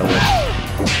Beowulf.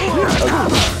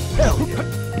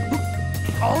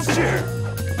 I'll share.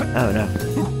 Oh no.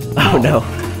 Oh no.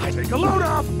 Take a load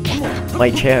off.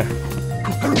 My chair.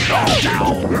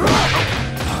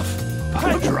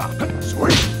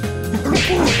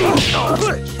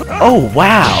 Oh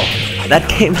wow! That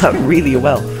came out really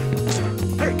well.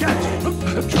 Hey, catch!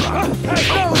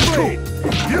 Hey,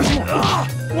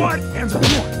 what? Hands up!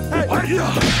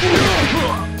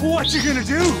 What you gonna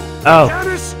do? Oh.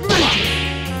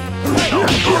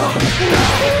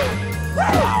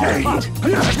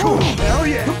 That's cool. Hell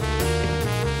yeah!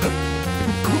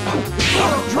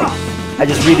 I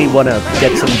just really want to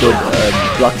get some good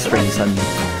block strings on.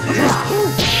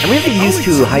 I'm really used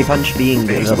to High Punch being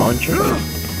the launcher.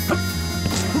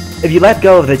 If you let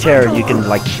go of the chair, you can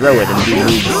like throw it and do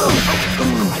moves.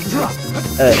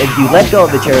 If you let go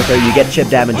of the chair though, you get chip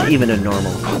damage even in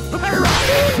normal.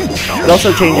 It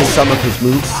also changes some of his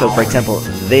moves, so for example,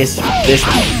 this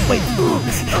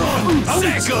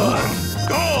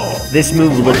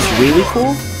move looks really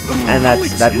cool, and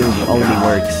that move only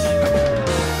works.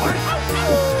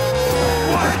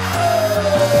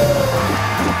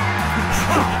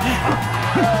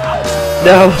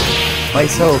 No, my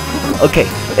soul. Okay,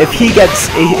 if he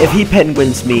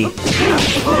penguins me,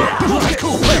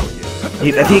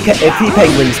 if he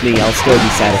penguins me, I'll still be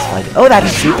satisfied. Oh, that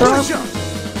is super awesome.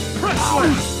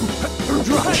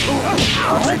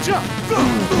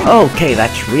 Okay,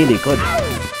 that's really good.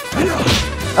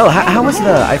 Oh, how was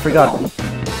the? I forgot.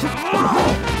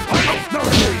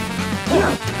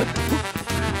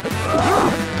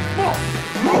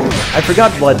 I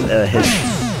forgot what his.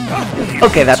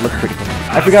 Okay, that looked pretty cool.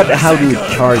 I forgot how to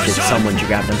charge if someone to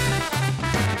grab them.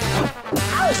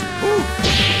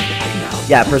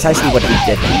 Yeah, precisely what he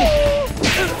did.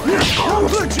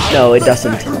 No, it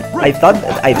doesn't. I thought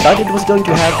it was going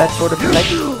to have that sort of effect,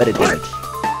 but it didn't.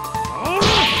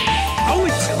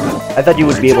 I thought you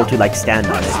would be able to like stand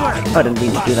on it. Oh, I didn't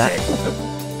mean to do that.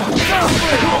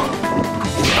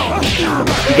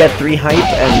 You get 3 hype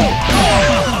and.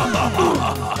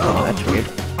 Oh, that's weird.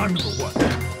 I'm number 1.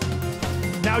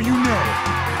 Now you know,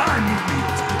 I'm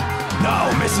elite. Now,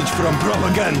 message from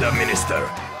Propaganda Minister.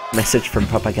 Message from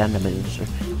Propaganda Minister.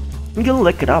 I'm gonna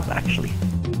look it up, actually.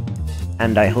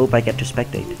 And I hope I get to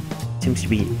spectate. Seems to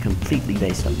be completely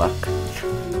based on luck.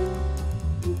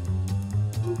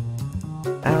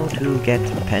 How to get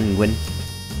penguin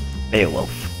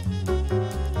Beowulf.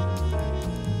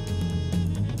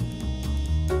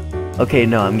 Okay,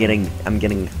 no, I'm getting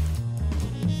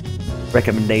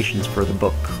recommendations for the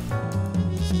book.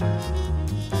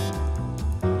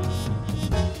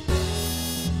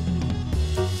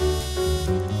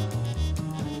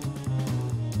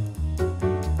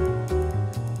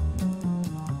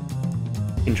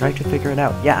 Can try to figure it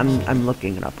out. Yeah, I'm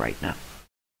looking it up right now.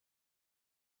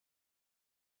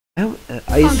 Oh,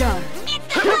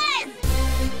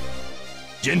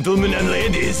 Gentlemen and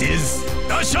ladies, is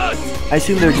the shot. I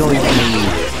assume they're going to.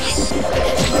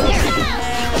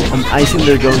 I assume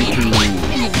they're going to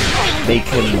make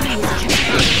him.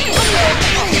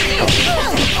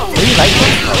 What do you like?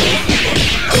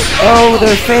 Oh,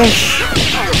 they're fish.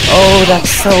 Oh, that's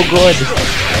so good.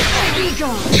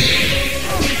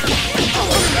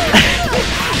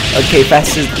 Okay,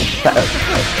 fastest.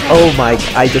 Oh my!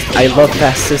 I love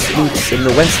fastest boots in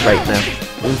the West right now.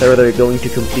 They're going to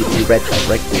completely wreck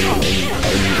me in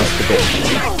just a bit.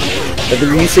 But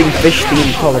they're using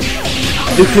fish-themed colors.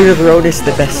 Nuclear Throne is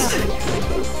the best.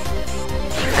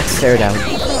 Let's stare down.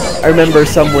 I remember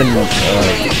someone also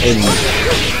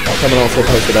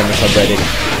posted on the subreddit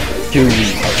two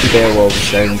werewolves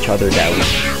staring each other down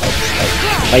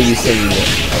by using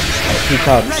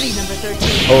Peacock's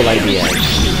whole idea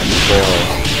for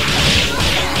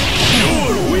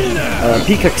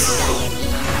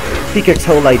Peacock's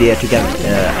whole idea to get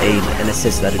an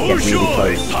assist that would get really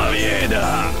close.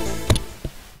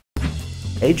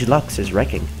 Age Lux is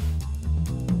wrecking.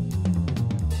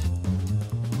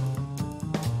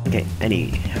 Okay,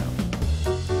 anyhow.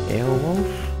 Beowulf.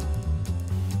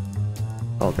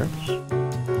 Skullgirls.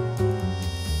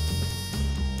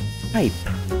 Hype.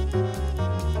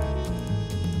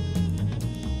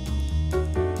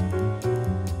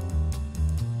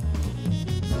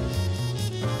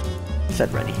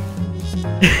 Said ready.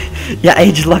 Yeah,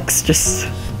 Age Lux just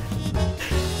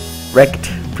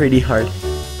wrecked pretty hard.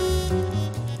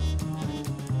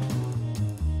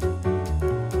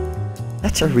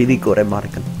 That's a really good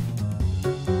emoticon.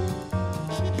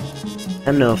 I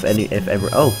don't know if ever.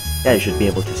 Oh, yeah, you should be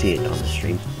able to see it on the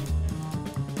stream.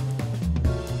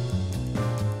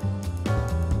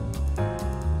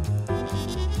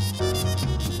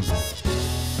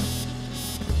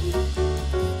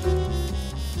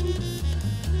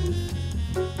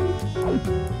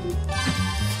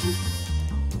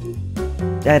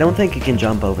 Yeah, I don't think it can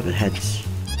jump over the heads.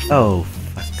 Oh,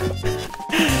 fuck.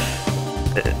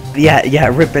 yeah,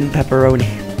 rippin' pepperoni.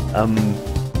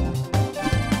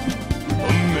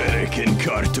 American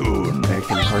cartoon,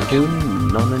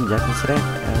 Nolan Jefferson,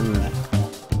 and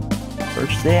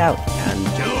first day out, and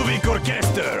Jelovic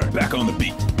Orchestra, back on the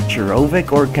beat.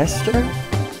 Cherovic Orchestra?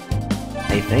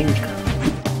 I think.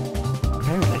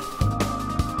 Apparently.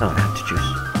 Oh, I have to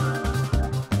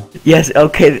choose. Yes,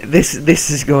 okay, this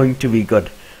is going to be good.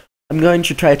 I'm going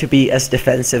to try to be as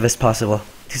defensive as possible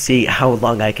to see how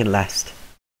long I can last.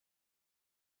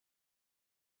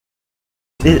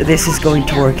 This is going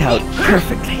to work out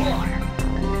perfectly.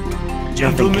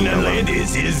 Gentlemen and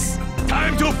ladies, it's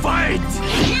time to fight!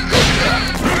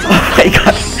 Oh my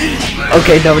god.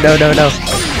 Okay, no.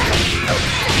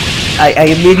 I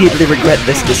immediately regret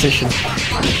this decision.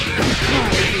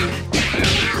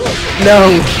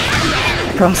 No!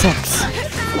 Cross-ups.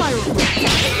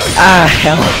 Ah,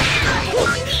 hell.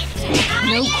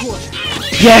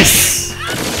 Yes!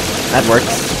 That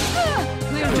works.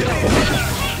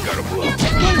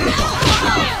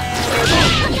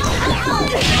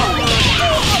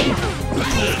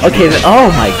 Okay,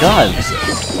 oh my god.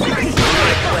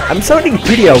 I'm sounding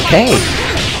pretty okay.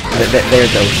 There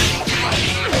it goes.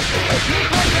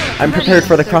 I'm prepared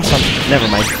for the cross-up. Never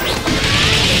mind.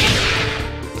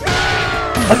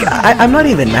 Okay, I'm not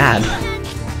even mad.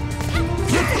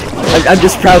 I'm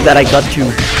just proud that I got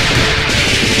to...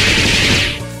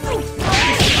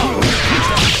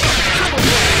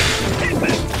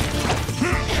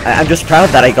 I'm just proud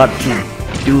that I got to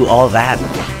do all that.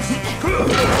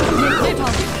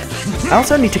 I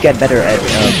also need to get better at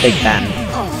Big Bang.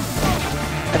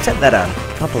 I've said that a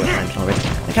couple of times already.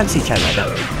 I can't see chat right now.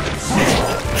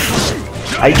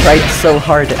 I tried so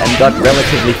hard and got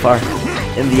relatively far.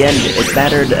 In the end, it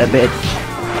mattered a bit.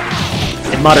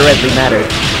 It moderately mattered.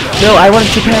 No, I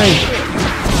wanted to parry!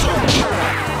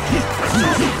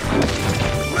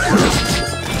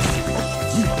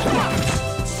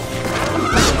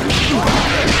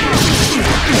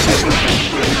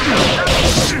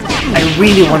 I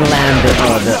really want to land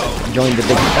join the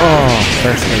big... Oh,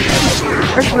 first mate.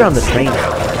 First we're on the train.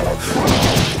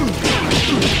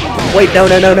 Wait, no.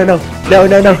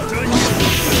 No.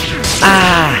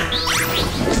 Ah!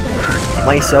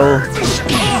 My soul.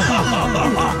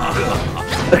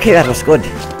 Okay, that was good. Was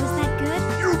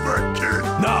that good?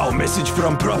 Now, message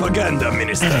from Propaganda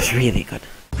Minister. That was really good.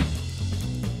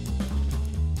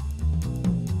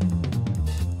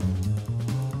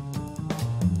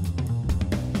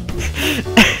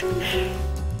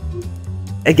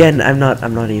 Again, I'm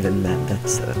not even mad.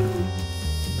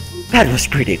 That was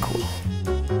pretty cool.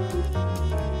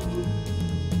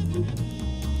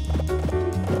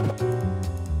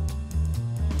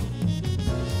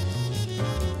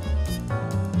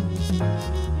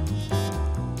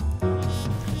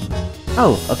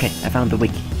 Oh, okay, I found the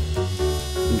wiki.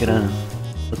 I'm gonna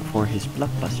look for his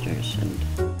blockbusters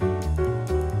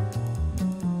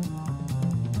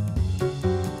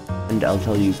and I'll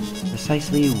tell you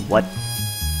precisely what.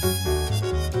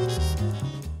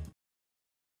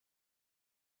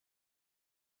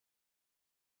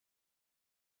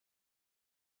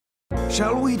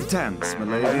 Shall we dance, my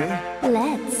lady?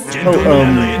 Let's.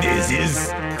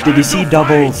 Did you see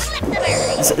doubles?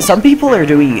 Some people are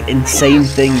doing insane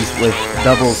things with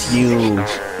doubles new.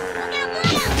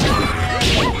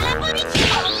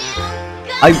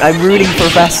 I'm rooting for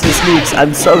fastest moves.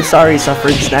 I'm so sorry,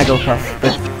 suffering Snagglepuff,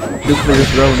 but nuclear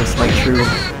throne is my true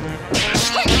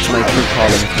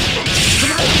calling.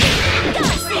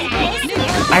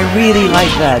 I really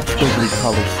like that twiggly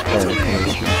color scheme.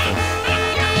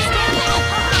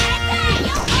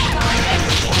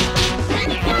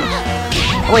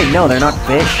 Oh, wait, no, they're not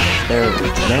fish. They're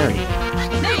married.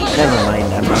 Never mind.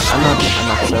 I'm not so happy.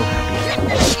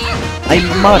 I'm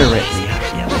moderately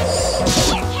happy.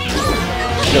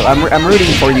 No, I'm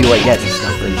rooting for you, I guess.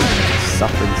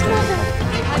 Suffering stuff.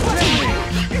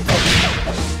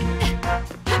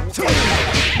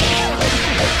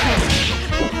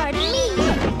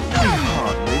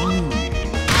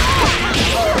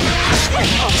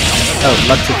 Oh,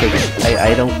 lots of cakes.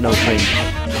 I don't know train.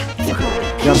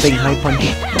 Jumping high punch.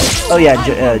 Oh yeah,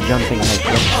 jumping high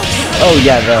punch. Oh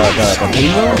yeah, the pain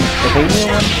wheel? The pain wheel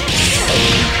one?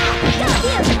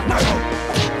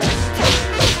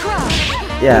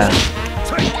 Yeah.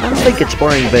 I don't think it's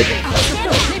boring, but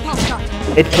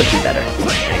it could be better.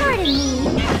 Pardon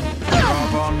me.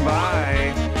 Drop on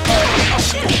by.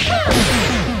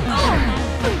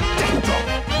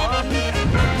 Silver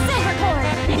cord.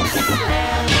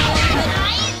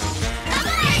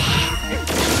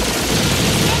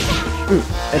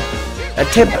 A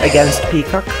tip against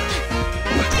Peacock.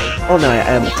 Oh no,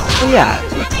 oh yeah.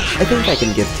 I think I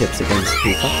can give tips against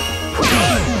Peacock.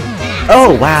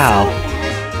 Oh wow.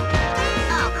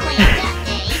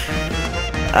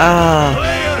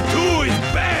 Player 2 is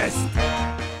best!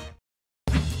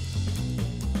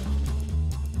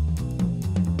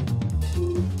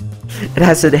 It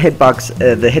has the hitbox.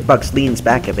 The hitbox leans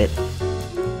back a bit.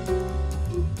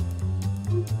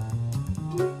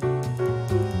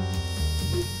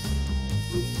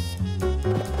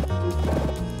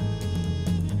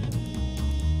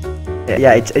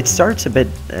 Yeah, it starts a bit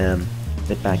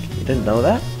back. You didn't know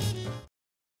that?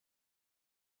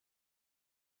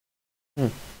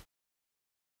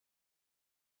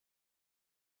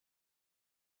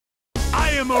 I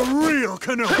am a real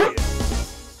Canadian!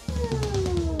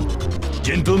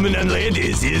 Gentlemen and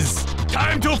ladies, it's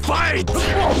time to fight!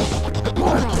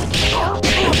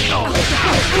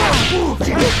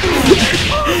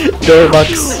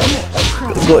 Dormux.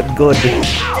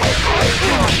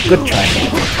 Good try.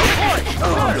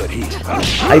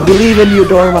 I believe in you,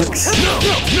 Dormux.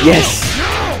 Yes.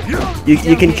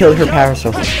 You can kill her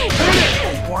parasol.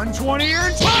 120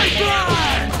 earned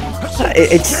pipeline!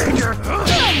 It's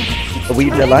a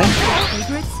weird line.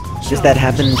 Does that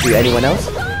happen to anyone else?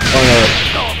 Oh no.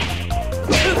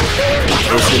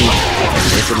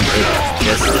 Isn't it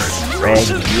just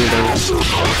regular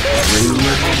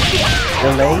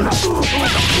delay?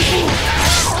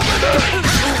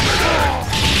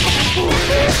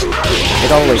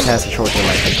 It always has a short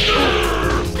delay.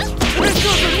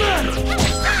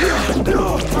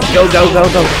 Go!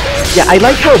 Yeah, I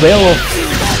like how Beowulf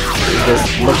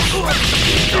just looks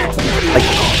like.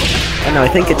 I don't know, I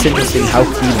think it's interesting how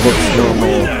he looks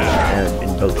normal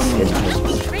in both skin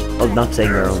tones. Well, not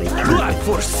saying there are only two. Life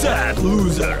for sad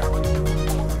loser!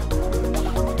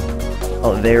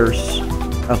 Oh, there's...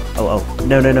 Oh.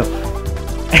 No.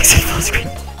 Exit full screen.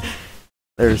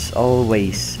 There's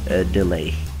always a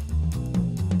delay.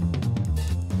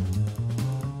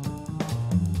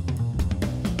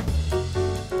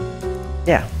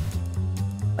 Yeah.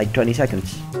 Like 20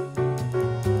 seconds.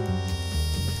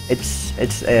 It's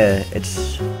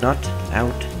not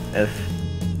out of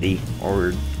the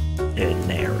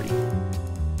ordinary.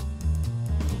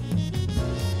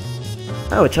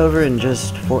 Oh, it's over in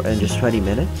just 20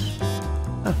 minutes.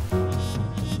 Oh.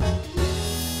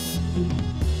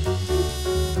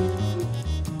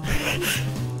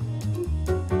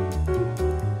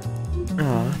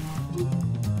 Aw.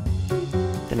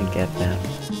 Didn't get that.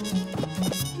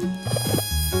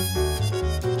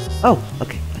 Oh,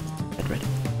 okay. Get ready.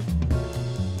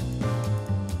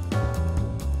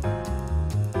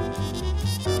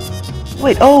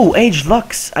 Wait, oh, Age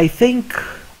Lux. I think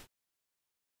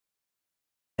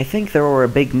there were a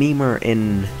big memer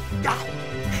in...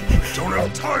 Don't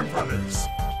have time for this!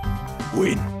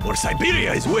 Win, or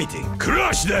Siberia is waiting!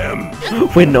 Crush them!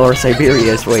 Win or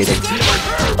Siberia is waiting.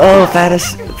 Oh,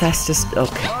 fastest...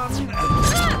 Okay.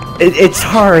 It's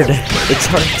hard. It's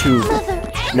hard to...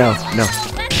 No.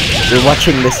 You're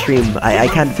watching the stream. I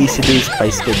can't be seduced by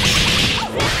skins.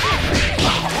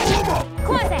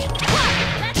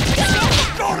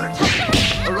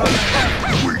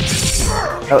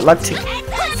 Oh, Luxy.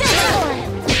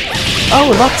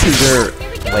 Oh, Luxy, you're...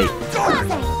 Wait.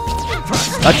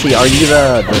 Luxy, are you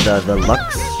the Lux?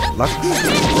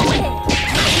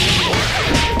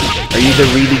 Are you the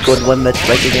really good one that's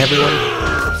wrecking everyone?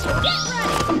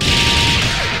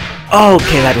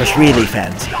 Okay, that was really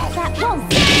fancy.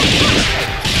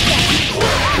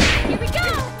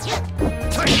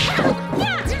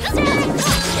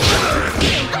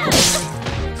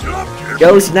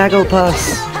 Go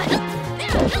Snagglepuss!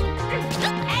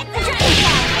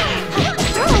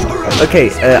 Okay,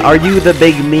 are you the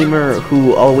big memer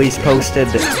who always posted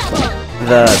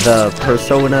the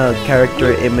Persona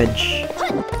character image?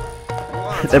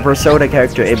 The Persona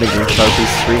character image in Sharpie's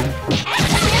stream?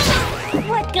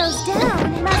 What goes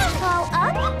down must fall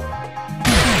up.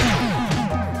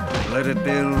 Let it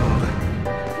build.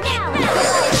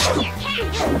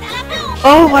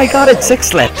 Oh my god, it's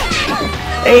Sixlet!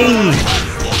 Hey!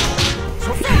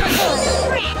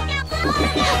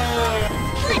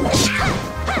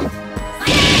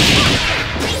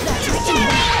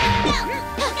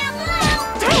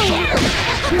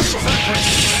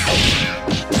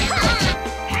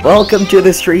 Welcome to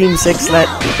the stream, Sixlet.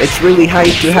 It's really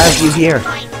hype to have you here.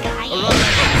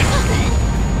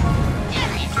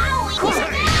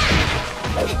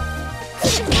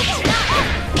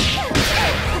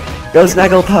 Go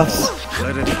Snagglepuffs.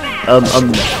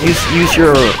 Use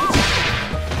your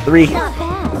 3.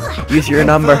 Use your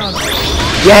number.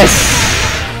 Yes!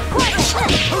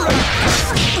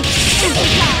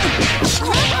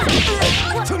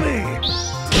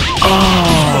 Oh,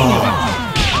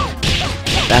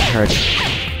 that hurt.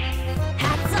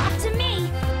 Hats off to me.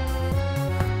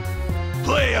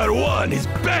 Player 1 is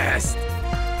best.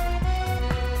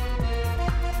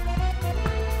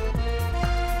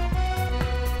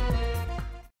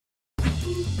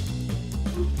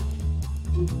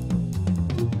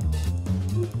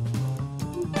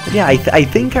 Yeah, I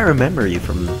think I remember you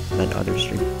from that other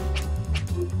stream.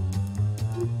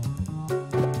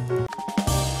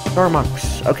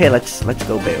 Stormox. Okay, let's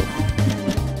go, Bale.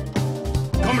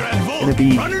 Gonna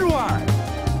be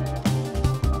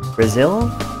Brazil.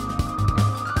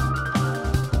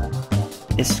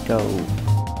 Isco.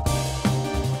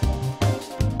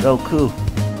 Goku.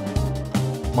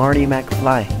 Marty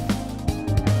McFly.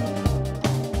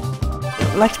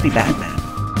 Let's be Batman.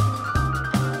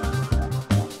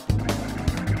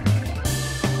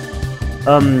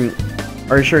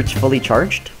 Are you sure it's fully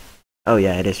charged? Oh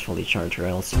yeah, it is fully charged, or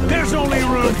else... There's only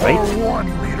room right? for one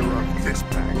leader of this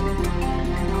pack.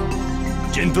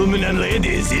 Gentlemen and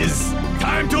ladies, it's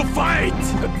time to fight!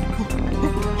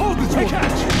 Hold the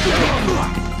catch!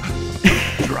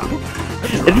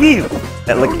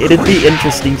 It'd be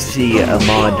interesting to see a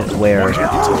mod where...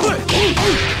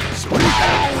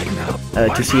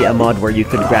 you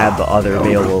could grab other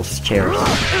Beowulf's chairs.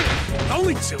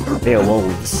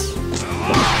 Beowulfs.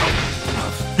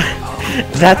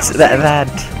 That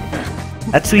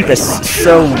sweep is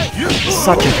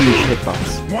such a huge hitbox.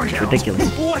 It's ridiculous.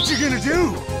 What you gonna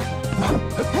do?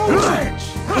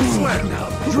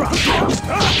 Drop.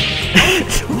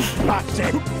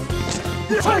 Take it.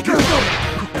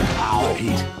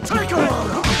 Take it.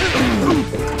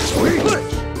 Sweet.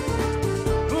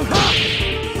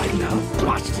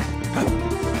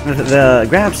 The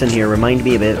grabs in here remind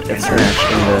me a bit of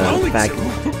Smash in the fact.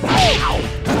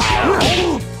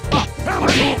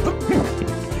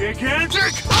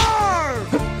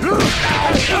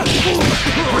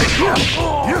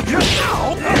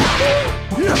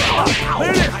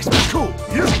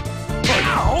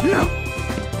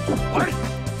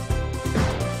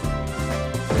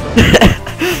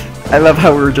 I love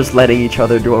how we're just letting each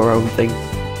other do our own thing.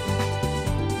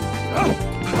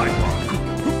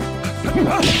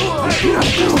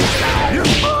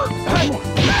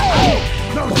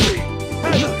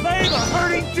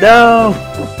 No!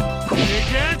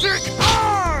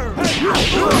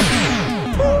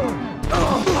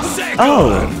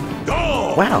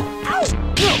 Oh! Wow!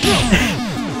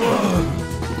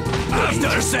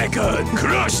 After second,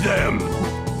 crush them!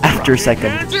 After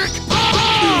second.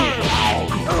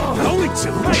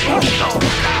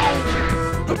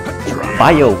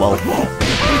 Biowolf.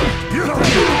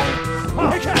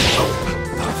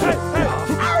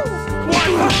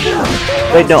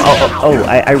 Wait, no,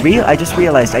 I just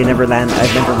realized I've never landed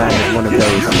one of those,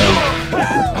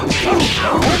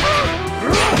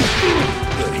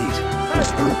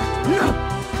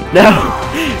 No!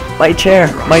 My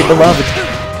chair! My beloved!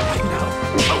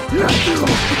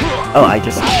 Oh, I got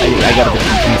a bit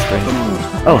confused for him.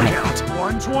 Oh, no.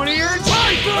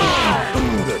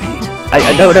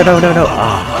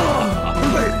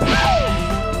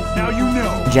 Now you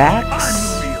know.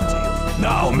 Jax?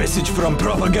 Now, message from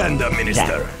Propaganda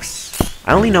Minister. Jax.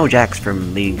 I only know Jax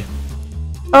from League.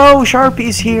 Oh,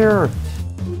 Sharpie's here!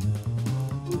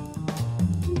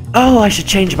 Oh, I should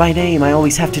change my name. I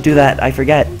always have to do that. I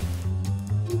forget.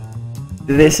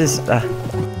 This is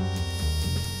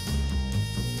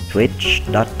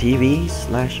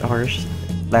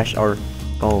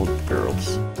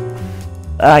twitch.tv/r/Skullgirls.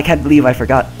 I can't believe I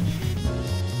forgot.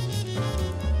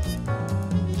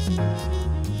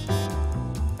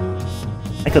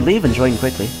 I could leave and join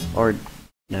quickly, or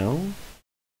no?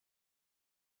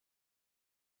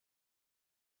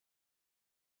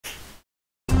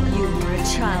 You were a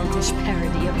childish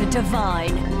parody of the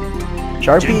divine.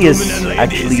 Sharpie is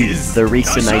actually the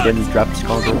reason I didn't drop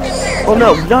Skullgirls. Well,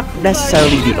 no, not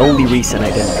necessarily the only reason I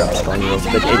didn't drop Skullgirls,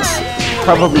 but it's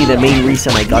probably the main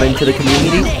reason I got into the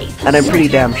community, and I'm pretty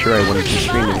damn sure I wouldn't be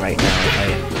streaming right now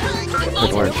if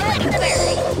it weren't for him.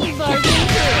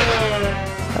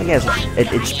 I guess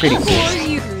it's pretty cool.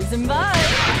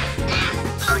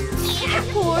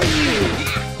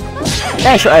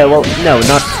 Yeah, sure, well, no,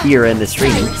 not here in the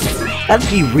streaming. That'd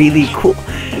be really cool.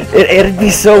 It'd be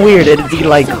so weird. It'd be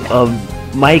like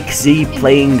Mike Z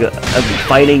playing a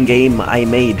fighting game I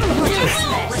made.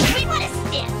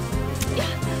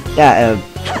 Yeah,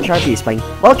 Sharpie is playing.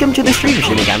 Welcome to the stream,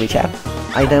 Shinigami chap.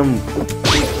 I don't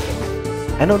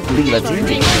believe I've seen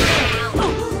you.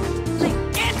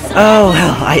 Oh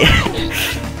hell,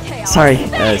 sorry.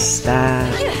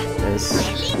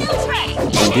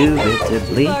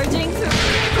 Indubitably.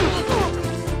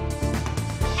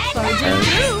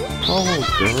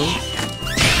 Skullgirls.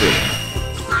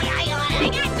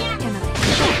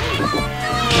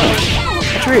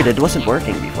 That's weird. It wasn't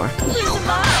working before.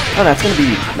 Oh,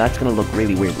 that's gonna look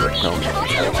really weird with Chrome. Yeah.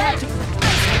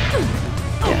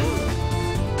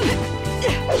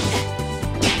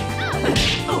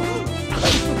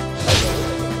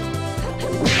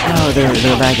 Oh,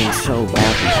 they're lagging so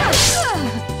badly.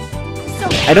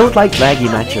 I don't like laggy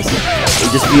matches.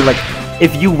 It just feel like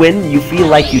if you win, you feel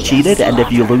like you cheated, and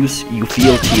if you lose, you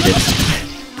feel cheated.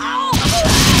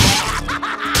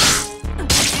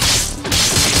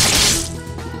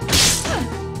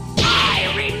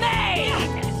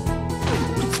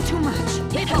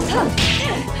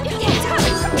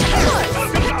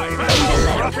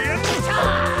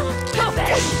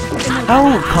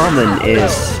 How common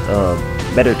is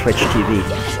Better Twitch TV?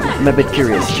 I'm a bit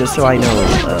curious, just so I know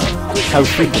how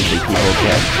frequently people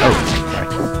care. Oh, sorry.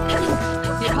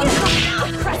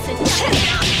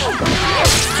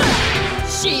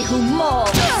 She who mauls.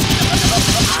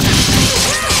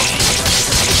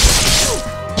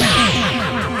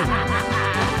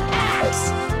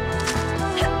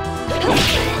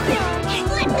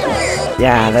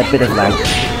 Yeah, that bit of lag.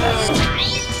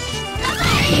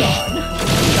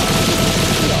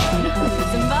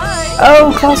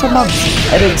 Oh, Claws of Monks!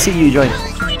 I didn't see you join.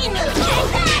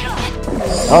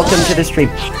 Welcome to the stream.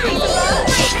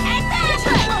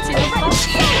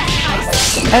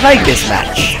 I like this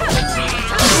match.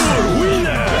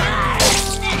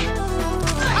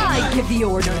 I give the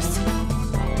orders.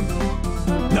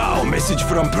 Now, message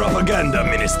from Propaganda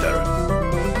Minister.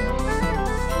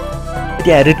 But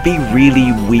yeah, it'd be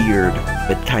really weird,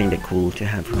 but kinda cool to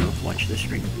have her watch the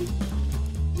stream.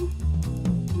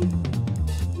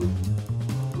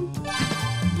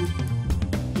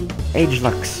 Age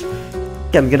Lux.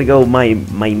 Okay, I'm gonna go my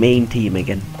main team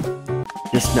again.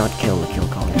 Just not kill the kill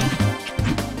caller.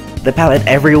 The palette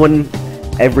everyone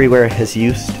everywhere has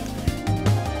used.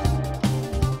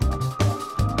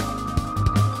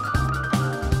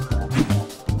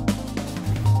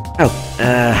 Oh,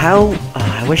 how?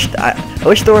 I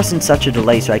wish there wasn't such a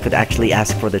delay so I could actually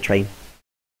ask for the train.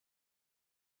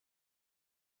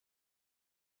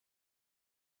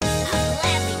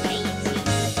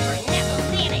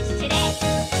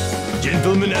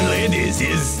 Gentlemen and ladies,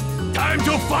 it's time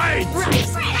to fight!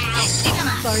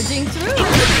 Surging through.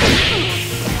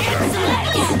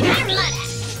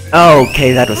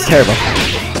 Okay, that was terrible.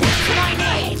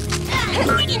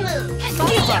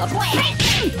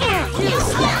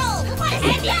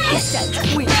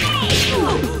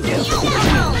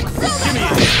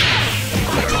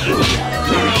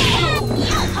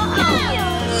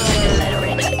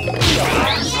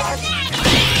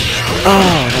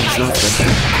 Oh, that was not good.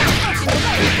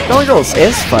 Skullgirls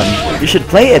is fun. You should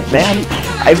play it, man.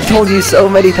 I've told you so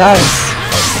many times.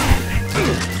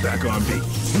 Back on beat.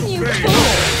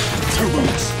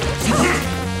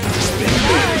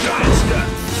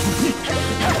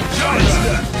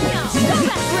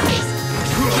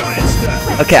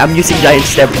 Okay, I'm using Giant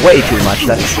Step way too much.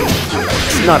 That's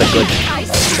not a good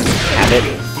habit.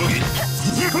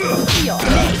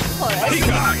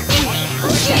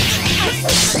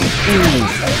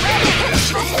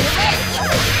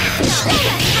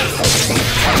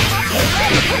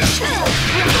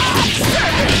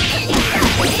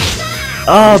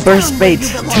 Oh, burst bait.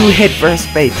 2-hit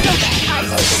burst bait.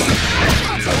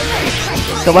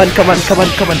 Come on, come on, come on,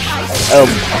 come on.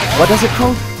 What is it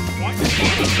called?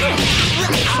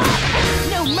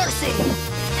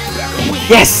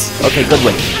 Yes! Okay, good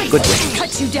win. Good win.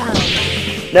 Cut you down.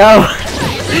 No!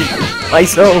 My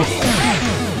soul!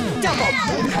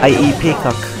 I.e.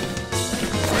 Peacock.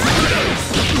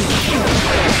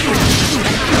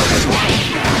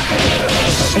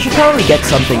 I should probably get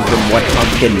something from What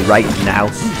Pumpkin right now.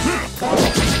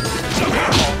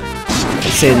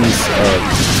 Since,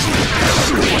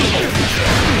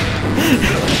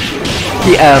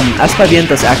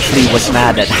 Aspavientos actually was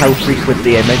mad at how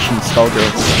frequently I mentioned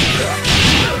Skullgirls.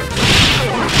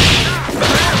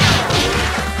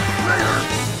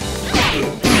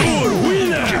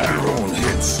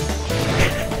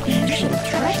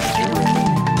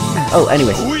 Oh,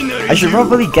 anyways, I should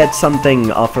probably get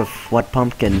something off of What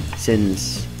Pumpkin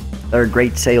since There are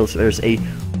great sales. There's a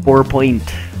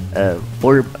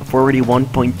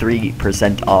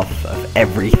 41.3% off of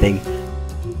everything.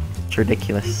 It's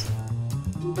ridiculous.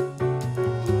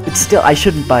 It's still, I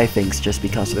shouldn't buy things just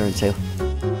because they're on sale.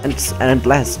 And it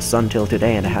lasts until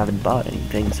today, and I haven't bought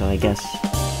anything, so I guess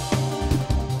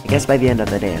by the end of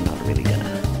the day, I'm not really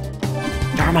gonna.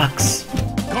 Darmox!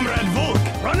 Comrade Volk,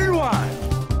 running wide.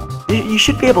 You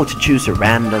should be able to choose a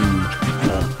random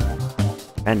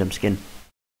skin.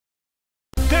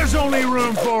 There's only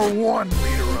room for 1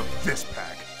 liter of this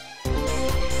pack.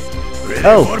 Ready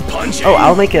Oh, for punching?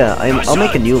 I'll make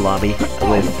a new lobby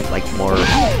with like more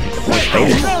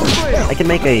space. I can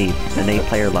make an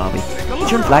 8-player lobby. It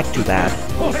shouldn't lag too bad.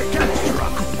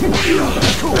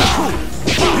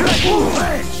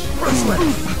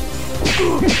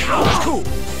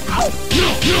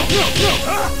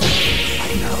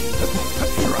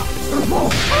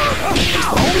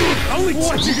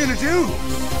 What you gonna do?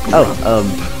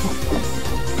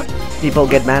 People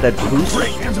get mad at boost.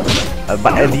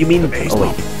 But you mean? Oh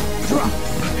wait.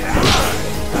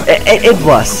 It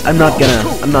was. I'm not gonna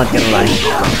lie.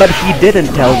 But he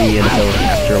didn't tell me until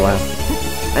after a while.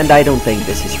 And I don't think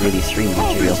this is really stream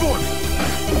material.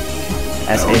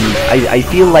 As in, I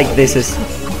feel like this is.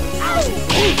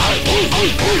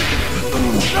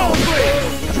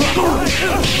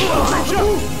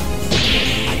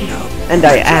 And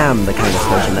I am the kind of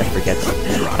person that forgets.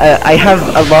 I have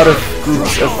a lot of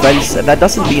groups of friends. That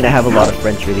doesn't mean I have a lot of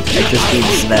friends, really. It just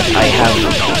means that I have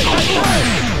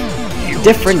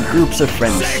different groups of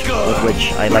friends with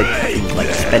which I like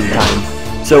to spend time.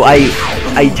 So I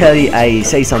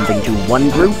say something to one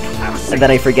group, and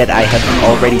then I forget I have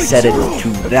already said it to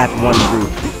that one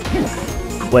group.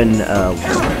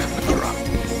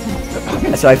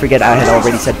 So I forget I had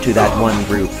already said to that one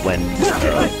group when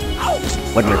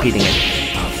repeating it.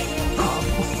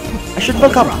 I should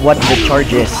look up what the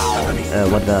charge is.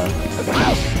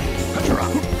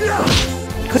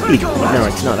 Could be. No,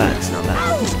 it's not that. It's not that.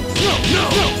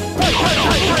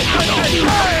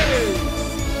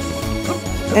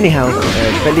 Anyhow,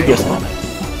 religious one.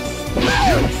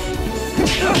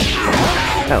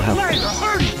 Oh, hell.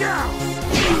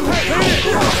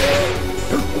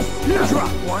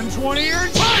 Drop 120 or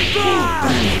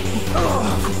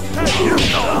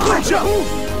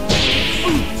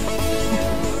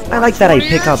I like that I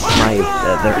pick up my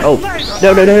oh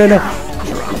no.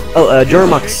 Oh,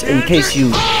 Jormox, in case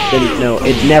you didn't know,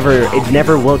 it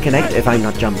never will connect if I'm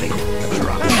not jumping.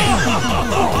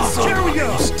 There we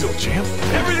go. Still champ.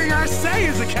 Everything I say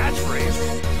is a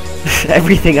catchphrase.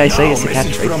 Everything I say is a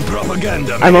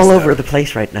catchphrase. I'm all over the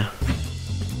place right now.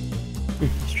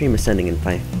 Stream is sending in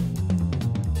 5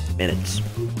 minutes.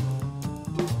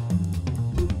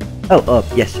 Oh,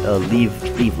 yes,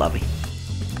 leave lobby.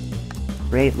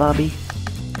 Create lobby.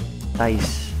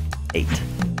 Size 8.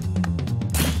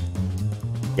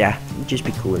 Yeah, it'd just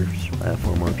be cooler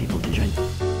for more people to join.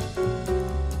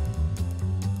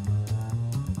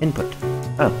 Input.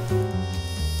 Oh.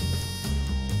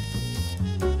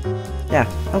 Yeah,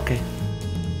 okay.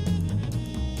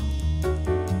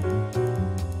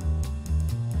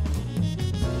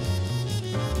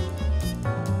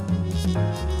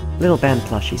 Little band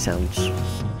plushie sounds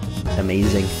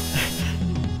amazing.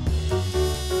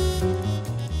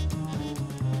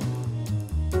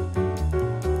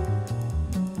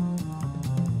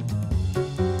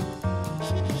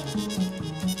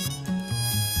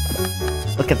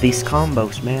 Look at these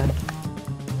combos, man.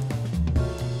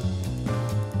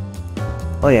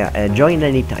 Oh yeah, join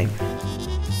anytime.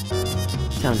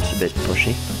 Sounds a bit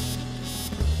pushy.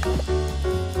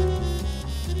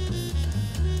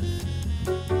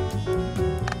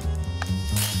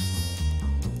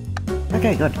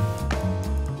 Okay, good.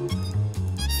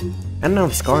 I don't know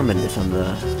if Scarman is on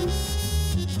the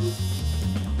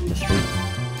stream.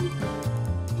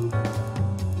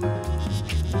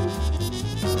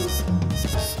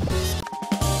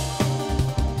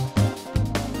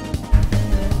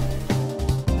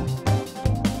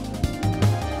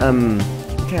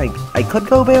 Okay, I could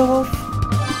go Beowulf.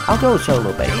 I'll go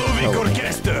solo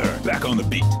Beowulf. Back on the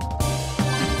beat.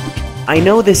 I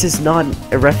know this is not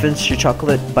a reference to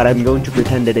chocolate, but I'm going to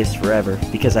pretend it is forever,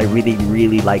 because I really,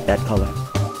 really like that color.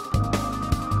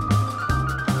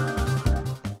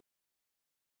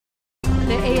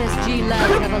 The ASG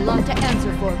lads have a lot to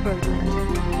answer for, Birdland.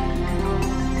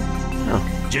 Oh.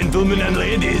 Gentlemen and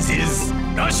ladies, is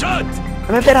a shot!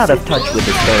 I'm a bit out of touch with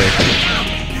the story.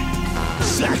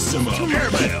 Sax him up.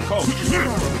 Airball, come.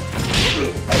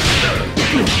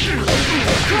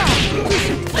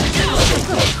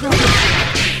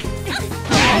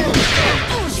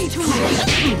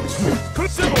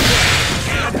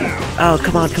 Oh,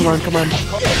 come on, come on, come on.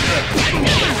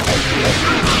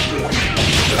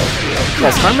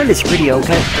 Yes, Harmon is pretty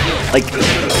okay. Like,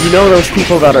 you know those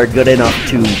people that are good enough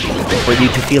for you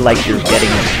to feel like you're getting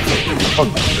it. Oh,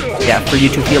 yeah, for you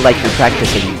to feel like you're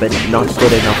practicing, but not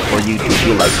good enough for you to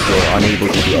feel like you're unable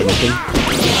to do anything.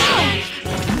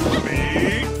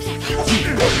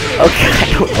 Okay, I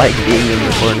don't like being in the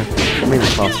corner. I'm really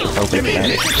claustrophobic about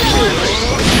it.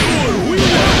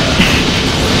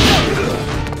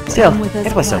 Still,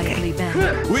 it was okay.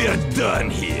 We are done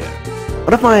here.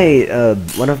 One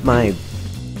of my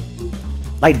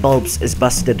light bulbs is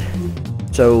busted.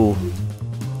 So,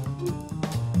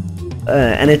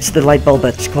 and it's the light bulb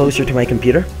that's closer to my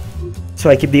computer. So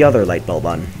I keep the other light bulb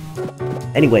on.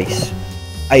 Anyways,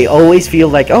 I always feel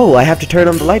like, oh, I have to turn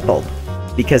on the light bulb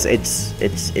because it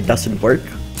doesn't work.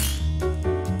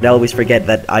 And I always forget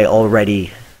that I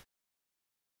already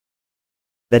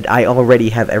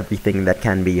have everything that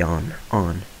can be on.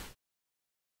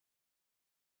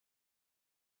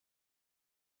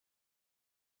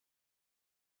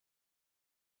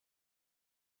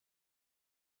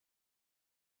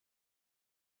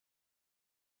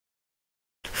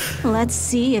 Let's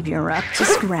see if you're up to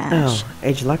scratch. Oh,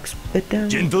 age luck's bit down.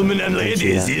 Gentlemen and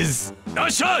ladies, is a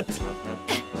shot!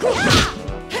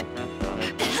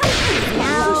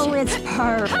 Now it's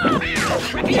perfect.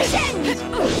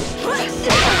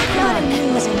 Not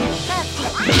amusing.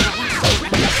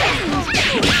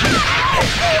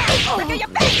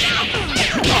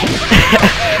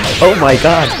 Oh my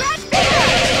god.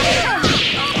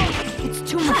 It's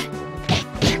too much.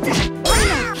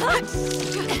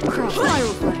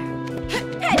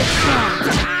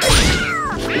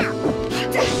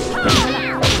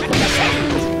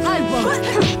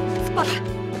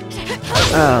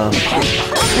 I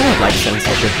don't like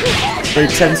censorship. They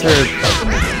censor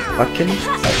fucking.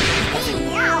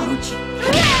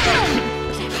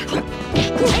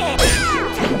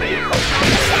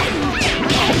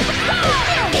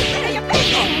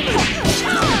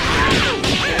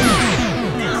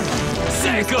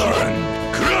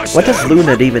 What does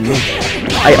Luna even mean?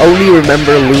 I only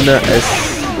remember Luna as...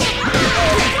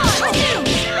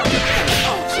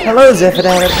 Hello,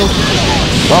 Zephyradical.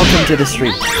 Welcome to the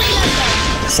stream.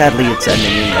 Sadly, it's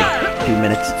ending in like 2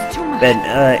 minutes. But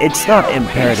it's not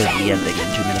imperatively ending in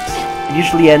 2 minutes. It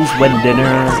usually ends when dinner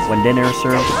is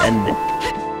served, and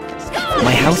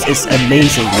my house is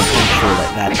amazingly punctual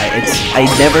like that. I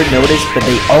never noticed, but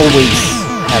they always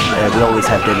have we always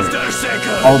have dinner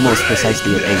almost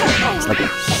precisely at 8. It's like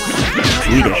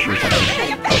Swedish or something.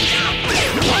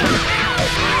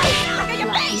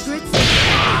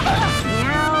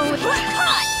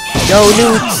 Go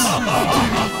Newts!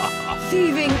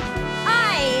 Thieving.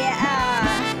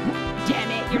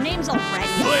 Damn it, your name's already.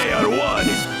 Player 1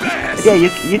 is best! Yeah,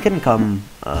 you can come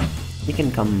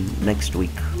next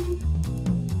week.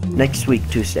 Next week,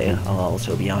 Tuesday, I'll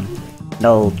also be on. And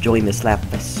I'll join the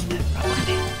Slapfest,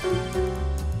 probably.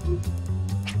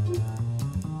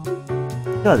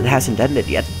 No, it hasn't ended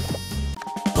yet.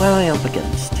 Well, I am up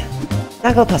against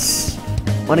Snagglepuss.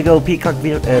 Wanna go Peacock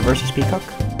versus Peacock?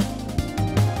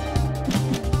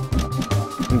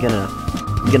 I'm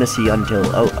gonna see until...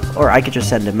 Oh, or I could just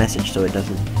send a message so it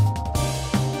doesn't...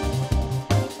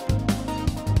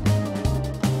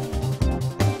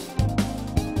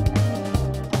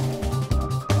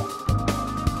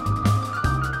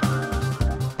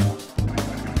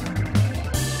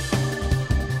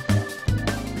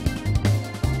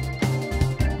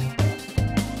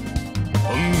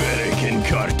 American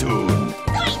cartoon.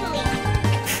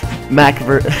 Mac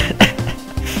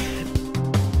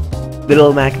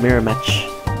Little Mac mirror match.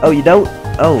 Oh, you don't?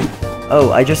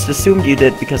 Oh, I just assumed you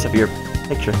did because of your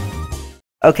picture.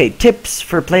 Okay, tips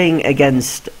for playing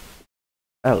against...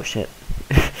 Oh, shit.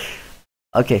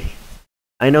 Okay.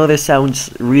 I know this sounds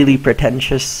really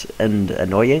pretentious and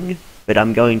annoying, but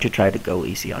I'm going to try to go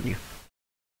easy on you.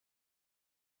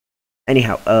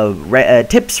 Anyhow,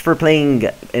 tips for playing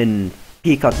in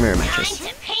Peacock mirror matches.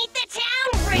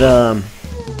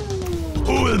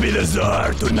 Who will be the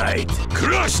czar tonight?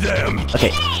 Crush them!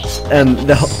 Okay,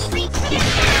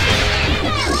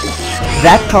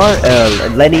 that car,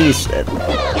 Lenny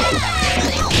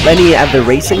at the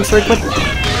racing circuit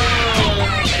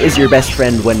is your best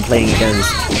friend when playing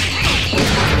against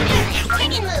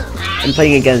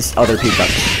other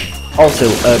peacocks. Also,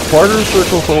 quarter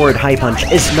circle forward high punch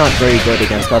is not very good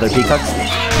against other peacocks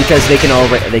because they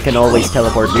can always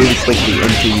teleport really quickly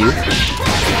into you.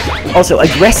 Also,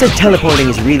 aggressive teleporting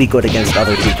is really good against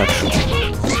other peacocks.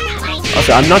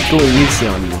 Also, I'm not going easy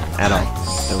on you at all.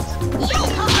 So.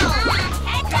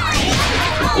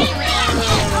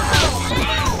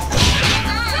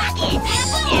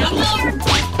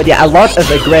 But yeah, a lot of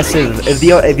aggressive. If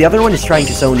the other one is trying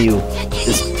to zone you,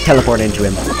 just teleport into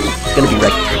him. It's gonna be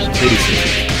wrecked pretty soon.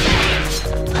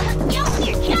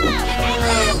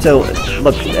 So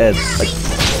look, like,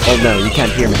 oh no, you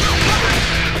can't hear me.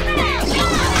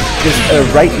 Just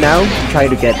right now, try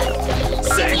to get.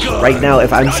 Right now,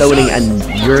 if I'm zoning and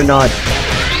you're not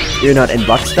in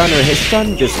block stun or his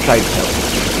stun, just try to kill him.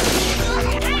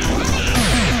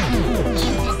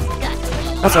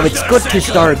 Also, it's good to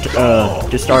start, I'm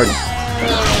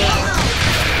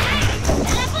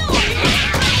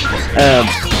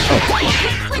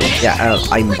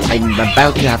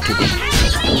about to have to leave.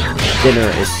 Dinner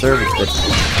is served, but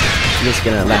I'm just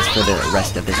gonna last for the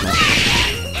rest of this match.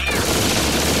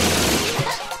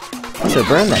 So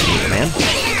burn that meter, man.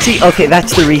 See, okay,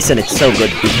 that's the reason it's so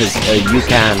good, because you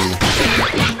can...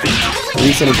 The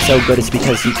reason it's so good is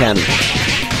because you can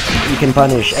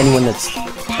punish anyone that's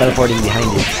teleporting behind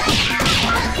you.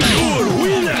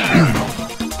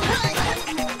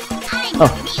 Oh,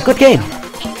 good game!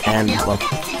 And, well,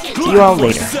 see you all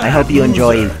later. I hope you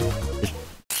enjoy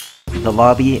the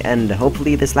lobby, and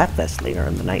hopefully this lap fest later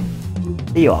in the night.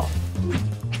 See you all.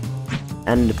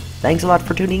 And thanks a lot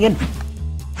for tuning in.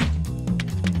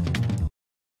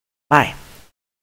 Bye.